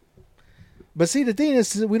 But see, the thing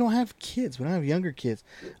is, we don't have kids. We don't have younger kids.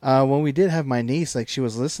 When we did have my niece, like, she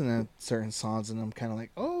was listening to certain songs, and I'm kind of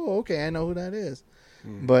like, oh, okay, I know who that is.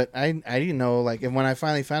 But I didn't know, like, and when I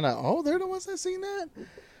finally found out, oh, they're the ones that sing that?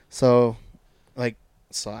 So, like,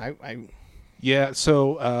 I yeah,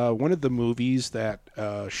 so one of the movies that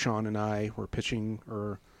Sean and I were pitching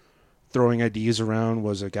or throwing ideas around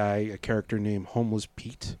was a character named Homeless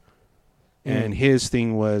Pete. And his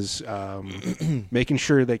thing was making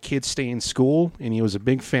sure that kids stay in school, and he was a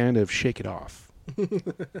big fan of Shake It Off.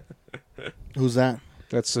 Who's that?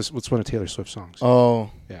 That's one of Taylor Swift's songs. Oh.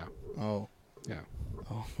 Yeah. Oh. Yeah.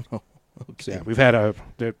 Oh, no. Okay. So, yeah, we've had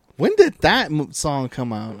When did that song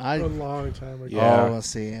come out? A long time ago. Yeah. Oh, let's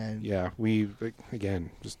see. we again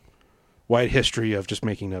just wide history of just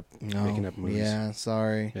making up movies. Yeah,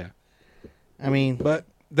 sorry. Yeah. I mean, But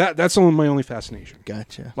that's only my only fascination.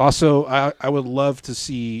 gotcha. Also, I would love to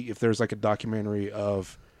see if there's like a documentary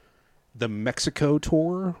of the Mexico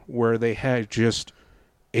tour where they had just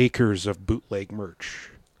acres of bootleg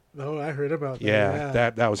merch. Oh, I heard about that. Yeah,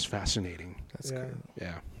 that was fascinating. That's Yeah. good.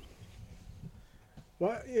 Yeah.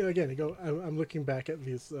 Well, again, I'm looking back at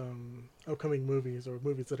these upcoming movies or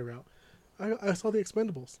movies that are out. I saw The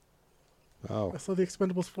Expendables. Oh, I saw The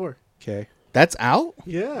Expendables 4. okay. That's out?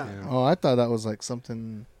 Yeah. Yeah. Oh, I thought that was like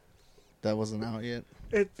something that wasn't out yet.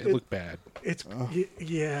 It looked bad. It's Oh.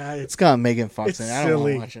 yeah. It's got Megan Fox It's in it. I don't want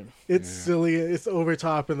silly. to watch it. It's Yeah. silly. It's over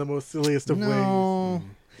top in the most silliest of ways. No.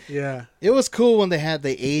 Yeah. It was cool when they had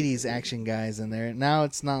the 80s action guys in there. Now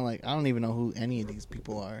it's not like, I don't even know who any of these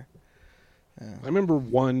people are. I remember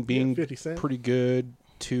 1 being 50 Cent. pretty good.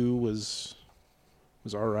 2 was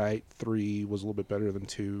all right. 3 was a little bit better than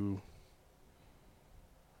 2.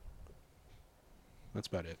 That's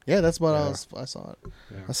about it. Yeah, that's what Yeah. I saw it.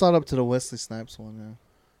 Yeah. I saw it up to the Wesley Snipes one.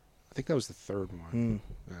 I think that was the 3rd one.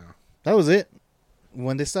 Yeah. Yeah. That was it.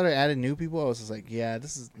 When they started adding new people, I was just like, yeah,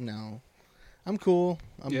 no. I'm cool.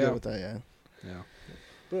 I'm Yeah. good with that, yeah. Yeah.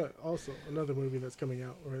 But also another movie that's coming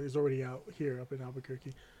out or is already out here up in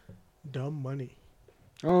Albuquerque. Dumb Money.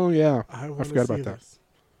 Oh yeah. I want to forgot see about that. this.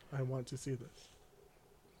 I want to see this.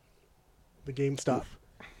 The GameStop.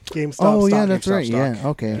 GameStop. Oh, stock. yeah, that's GameStop right. stock. Yeah,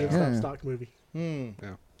 okay. GameStop Yeah. stock movie. Hmm.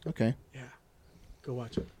 Yeah. Okay. Yeah. Go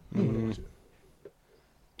watch it. I want to watch it.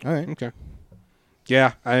 All right. Okay.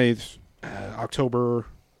 Yeah, October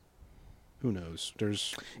who knows?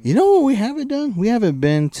 There's You know what we haven't done? We haven't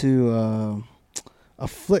been to a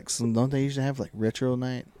flicks. Don't they usually have like retro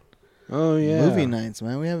night? Oh yeah, Movie nights,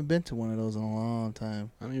 man. We haven't been to one of those in a long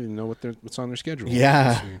time. I don't even know what's on their schedule.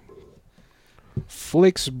 Yeah.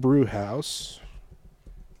 Flicks Brew House,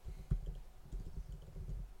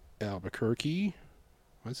 Albuquerque.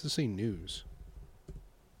 Why does this say news?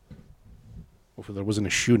 Hopefully there wasn't a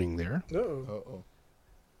shooting there. No.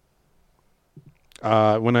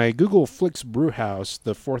 When I Google Flicks Brew House,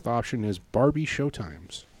 the fourth option is Barbie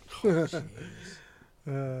Showtimes. If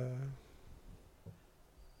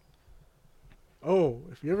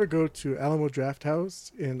you ever go to Alamo Draft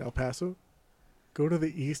House in El Paso, go to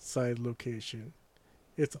the East Side location.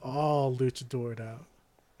 It's all luchadored out.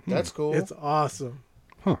 That's cool. It's awesome.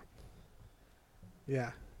 Huh.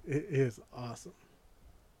 Yeah, it is awesome.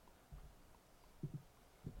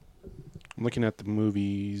 I'm looking at the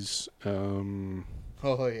movies. Oh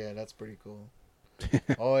yeah, that's pretty cool.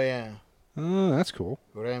 Oh yeah, Oh, that's cool.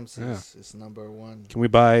 Ramses is number 1. Can we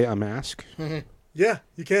buy a mask? Yeah,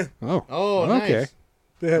 you can. Oh. Oh, okay. nice.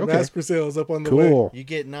 They have Okay. mask for sales up on the way. Cool. You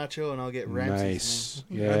get Nacho and I'll get Ramses. Nice.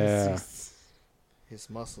 Man. Yeah. Ramses. His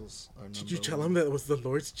muscles are number Did you tell 1. him that it was the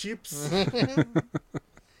Lord's Jeeps?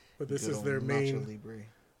 But this Good is their old main. Nacho Libre.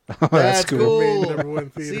 Oh, that's cool. Main number 1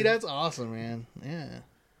 theater. See, that's awesome, man. Yeah.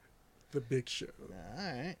 The big show. All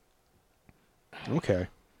right. Okay.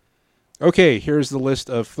 Okay, here's the list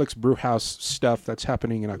of Flicks Brewhouse stuff that's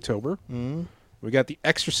happening in October. Mm. We got The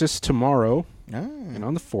Exorcist tomorrow Ah. and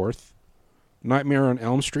on the 4th. Nightmare on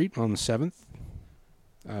Elm Street on the 7th.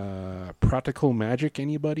 Practical Magic,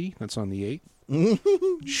 anybody? That's on the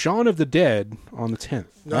 8th. Shaun of the Dead on the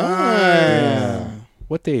 10th. Nice. Yeah.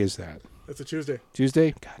 What day is that? That's a Tuesday.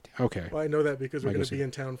 Tuesday? God, okay. Well, I know that because we're I going guess to be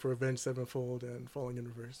in town for Avenged Sevenfold and Falling in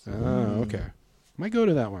Reverse. Oh, okay. Might go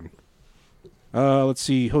to that one. Let's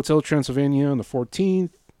see. Hotel Transylvania on the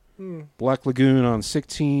 14th. Black Lagoon on the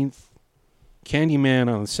 16th. Candyman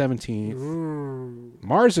on the 17th. Ooh.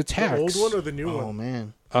 Mars The Attacks. old one or the new Oh one?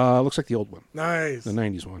 man. Looks like the old one. Nice. The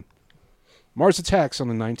 90s one. Mars Attacks on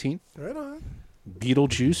the 19th. Right on.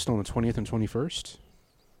 Beetlejuice on the 20th and 21st.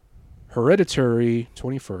 Hereditary,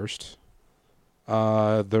 21st.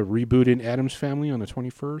 The rebooted Addams Family on the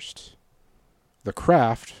 21st. The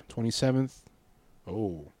Craft, 27th.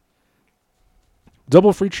 Oh.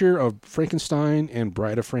 Double feature of Frankenstein and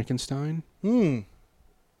Bride of Frankenstein.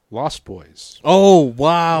 Lost Boys, Oh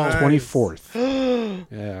wow. Nice. 24th.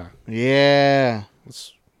 Yeah. Yeah.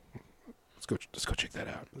 Let's go check that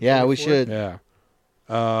out. Yeah, we 24th? should. Yeah.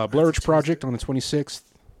 Blair Witch Project on the 26th.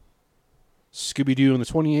 Scooby-Doo on the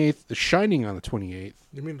 28th. The Shining on the 28th.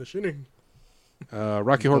 You mean The Shining?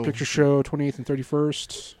 Rocky Horror Picture Show, 28th and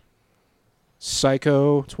 31st.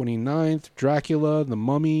 Psycho, 29th. Dracula, The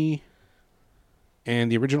Mummy,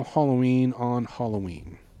 and the original Halloween on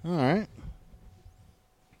Halloween. All right.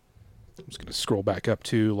 I'm just going to scroll back up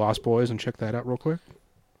to Lost Boys and check that out real quick.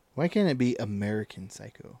 Why can't it be American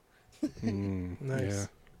Psycho? Nice. Yeah.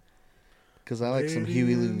 Because I like some Lady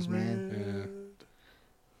Huey in Lewis, man. Yeah. red.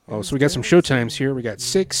 Oh, so we got some showtimes here. We got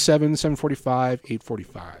 6, 7, 7:45,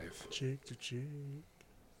 8:45. Cheek to cheek.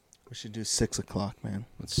 We should do 6 o'clock, man.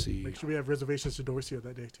 Let's see. Make sure we have reservations to Dorsia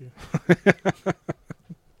that day,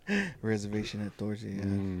 too. Reservation at Dorsey.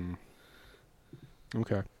 Yeah.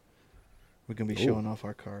 Okay. We're gonna be Ooh. showing off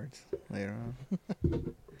our cards later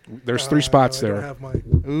on. There's 3 spots no, I there. don't have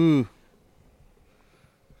mine. Ooh.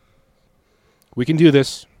 We can do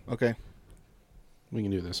this. Okay. We can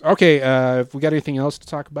do this. Okay, if we got anything else to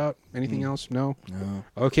talk about? Anything else? No? No.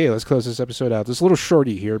 Okay, let's close this episode out. This is a little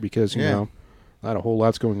shorty here because, you Yeah. know, not a whole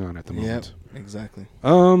lot's going on at the Yep. moment. Exactly.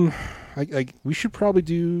 We should probably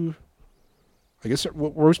do, I guess,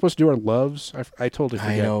 were we supposed to do our loves? I totally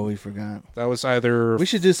forget. I know we forgot. That was either We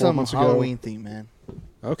should do 4 some months Halloween theme, man.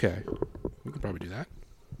 ago. Okay. We could probably do that.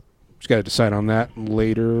 Just got to decide on that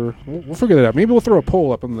later. We'll figure that out. Maybe we'll throw a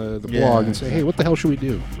poll up on the blog Yeah, and say, hey, what the hell should we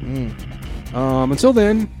do? Until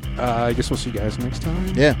then, I guess we'll see you guys next time.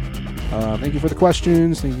 Yeah. Thank you for the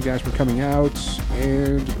questions. Thank you guys for coming out.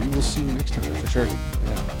 And we will see you next time. For sure.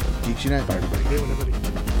 Yeah. Geeks Unite. Bye, everybody. Hey, everybody.